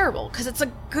depressing and terrible because it's a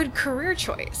good career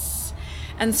choice.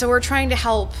 And so we're trying to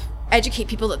help educate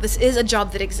people that this is a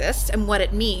job that exists and what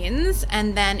it means.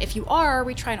 And then if you are,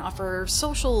 we try and offer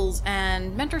socials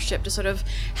and mentorship to sort of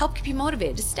help keep you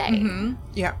motivated to stay.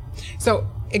 Yeah. So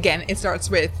again, it starts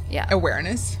with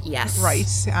awareness. Yes. Right.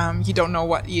 You don't know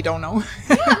what you don't know.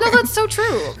 No, that's so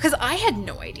true. Because I had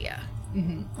no idea.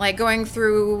 Going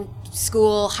through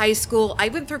school, high school. I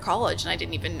went through college and I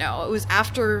didn't even know. It was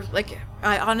after, like,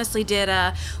 I honestly did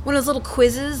one of those little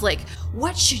quizzes, like,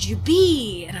 what should you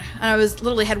be? And I was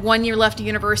literally had 1 year left of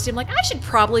university. I'm like, I should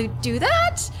probably do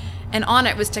that. And on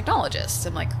it was technologist.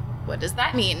 I'm like, what does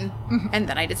that mean? And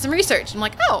then I did some research. I'm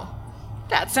like, oh,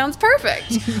 that sounds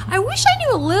perfect. I wish I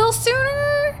knew a little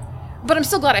sooner, but I'm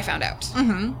still glad I found out.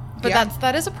 But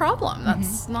that is a problem.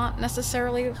 That's not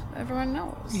necessarily everyone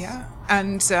knows. Yeah.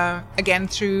 And again,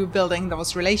 through building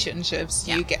those relationships,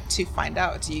 you get to find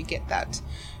out, you get that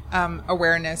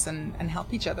awareness and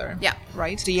help each other. Yeah.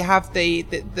 Right? So you have the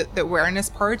awareness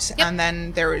part, and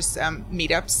then there's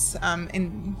meetups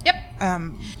in...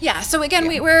 So again,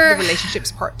 we're... The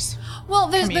relationships part. Well,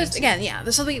 there's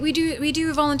again, so we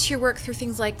do volunteer work through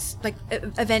things like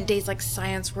event days like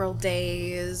Science World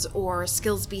Days, or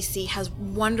Skills BC has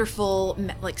wonderful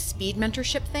like speed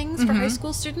mentorship things for high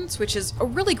school students, which is a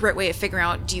really great way of figuring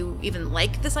out, do you even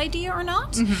like this idea or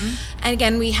not? And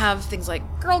again, we have things like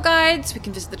Girl Guides. We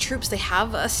can visit the troops. They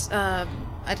have a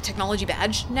technology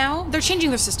badge now. They're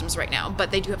changing their systems right now,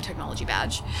 but they do have a technology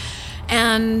badge.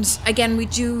 And again, we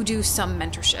do some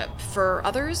mentorship for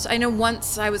others. I know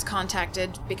once I was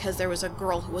contacted because there was a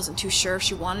girl who wasn't too sure if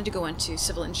she wanted to go into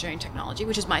civil engineering technology,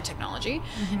 which is my technology.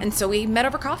 And so we met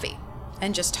over coffee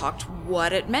and just talked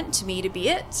what it meant to me to be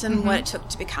it, and what it took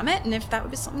to become it, and if that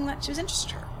would be something that she was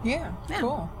interested in her. Yeah,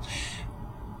 cool.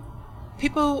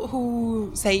 People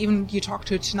who say, even you talked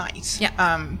to tonight, is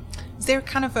there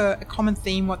kind of a common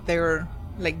theme what their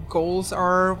like goals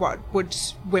are? What would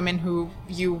women who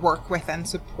you work with and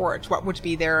support, what would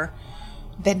be their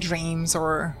dreams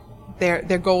or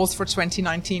their goals for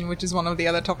 2019, which is one of the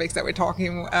other topics that we're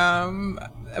talking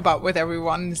about with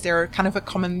everyone? Is there kind of a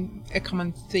common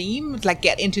theme, like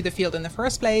get into the field in the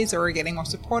first place, or getting more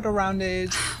support around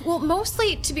it? Well,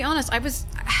 mostly, to be honest, I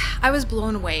was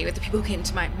blown away with the people who came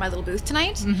to my little booth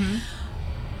tonight.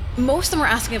 Most of them were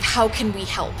asking of how can we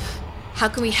help? How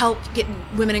can we help get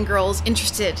women and girls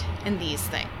interested in these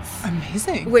things?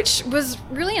 Amazing. Which was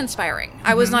really inspiring.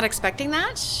 I was not expecting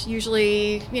that.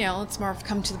 Usually, it's more of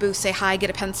come to the booth, say hi, get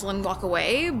a pencil, and walk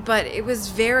away. But it was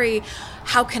very,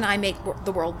 how can I make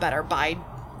the world better by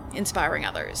inspiring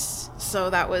others? So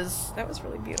that was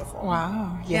really beautiful.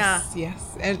 Wow. Yes.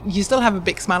 And you still have a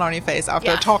big smile on your face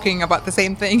after talking about the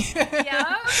same thing.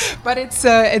 But it's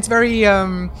very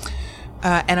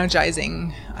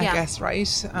energizing, I guess,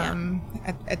 right?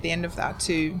 At the end of that,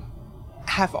 to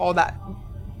have all that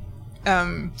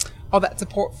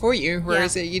support for you,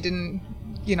 whereas you didn't,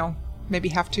 maybe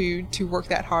have to work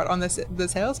that hard on the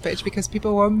sales page because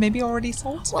people were maybe already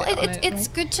sold. Well, it's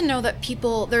good to know that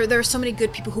people there are so many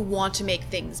good people who want to make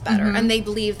things better, and they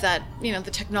believe that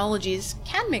the technologies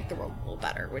can make the world a little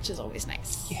better, which is always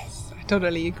nice. Yes, I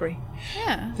totally agree.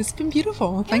 Yeah, this has been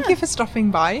beautiful. Thank you for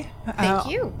stopping by. Thank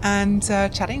you, and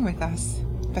chatting with us.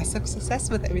 Best of success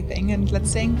with everything, and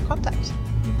let's stay in contact.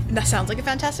 That sounds like a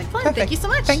fantastic plan. Perfect. Thank you so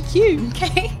much. Thank you.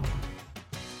 Okay.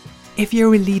 If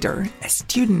you're a leader, a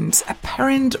student, a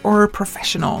parent, or a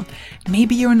professional,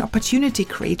 maybe you're an opportunity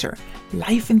creator,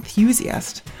 life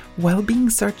enthusiast, well-being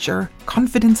searcher,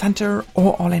 confidence hunter,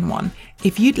 or all-in-one.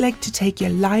 If you'd like to take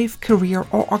your life, career,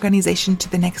 or organization to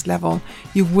the next level,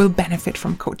 you will benefit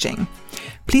from coaching.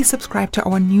 Please subscribe to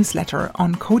our newsletter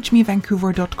on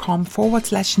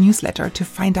coachmevancouver.com/newsletter to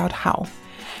find out how.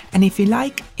 And if you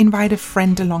like, invite a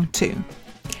friend along too.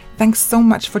 Thanks so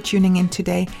much for tuning in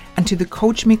today, and to the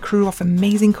Coach Me crew of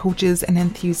amazing coaches and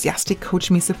enthusiastic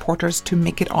Coach Me supporters to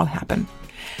make it all happen.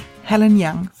 Helen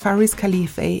Young, Faris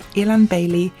Khalife, Elan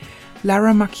Bailey,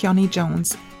 Lara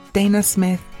Macchioni-Jones, Dana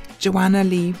Smith, Joanna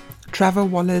Lee, Trevor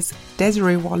Wallace,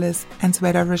 Desiree Wallace, and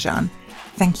Sweta Rajan.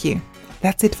 Thank you.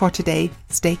 That's it for today.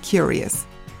 Stay curious.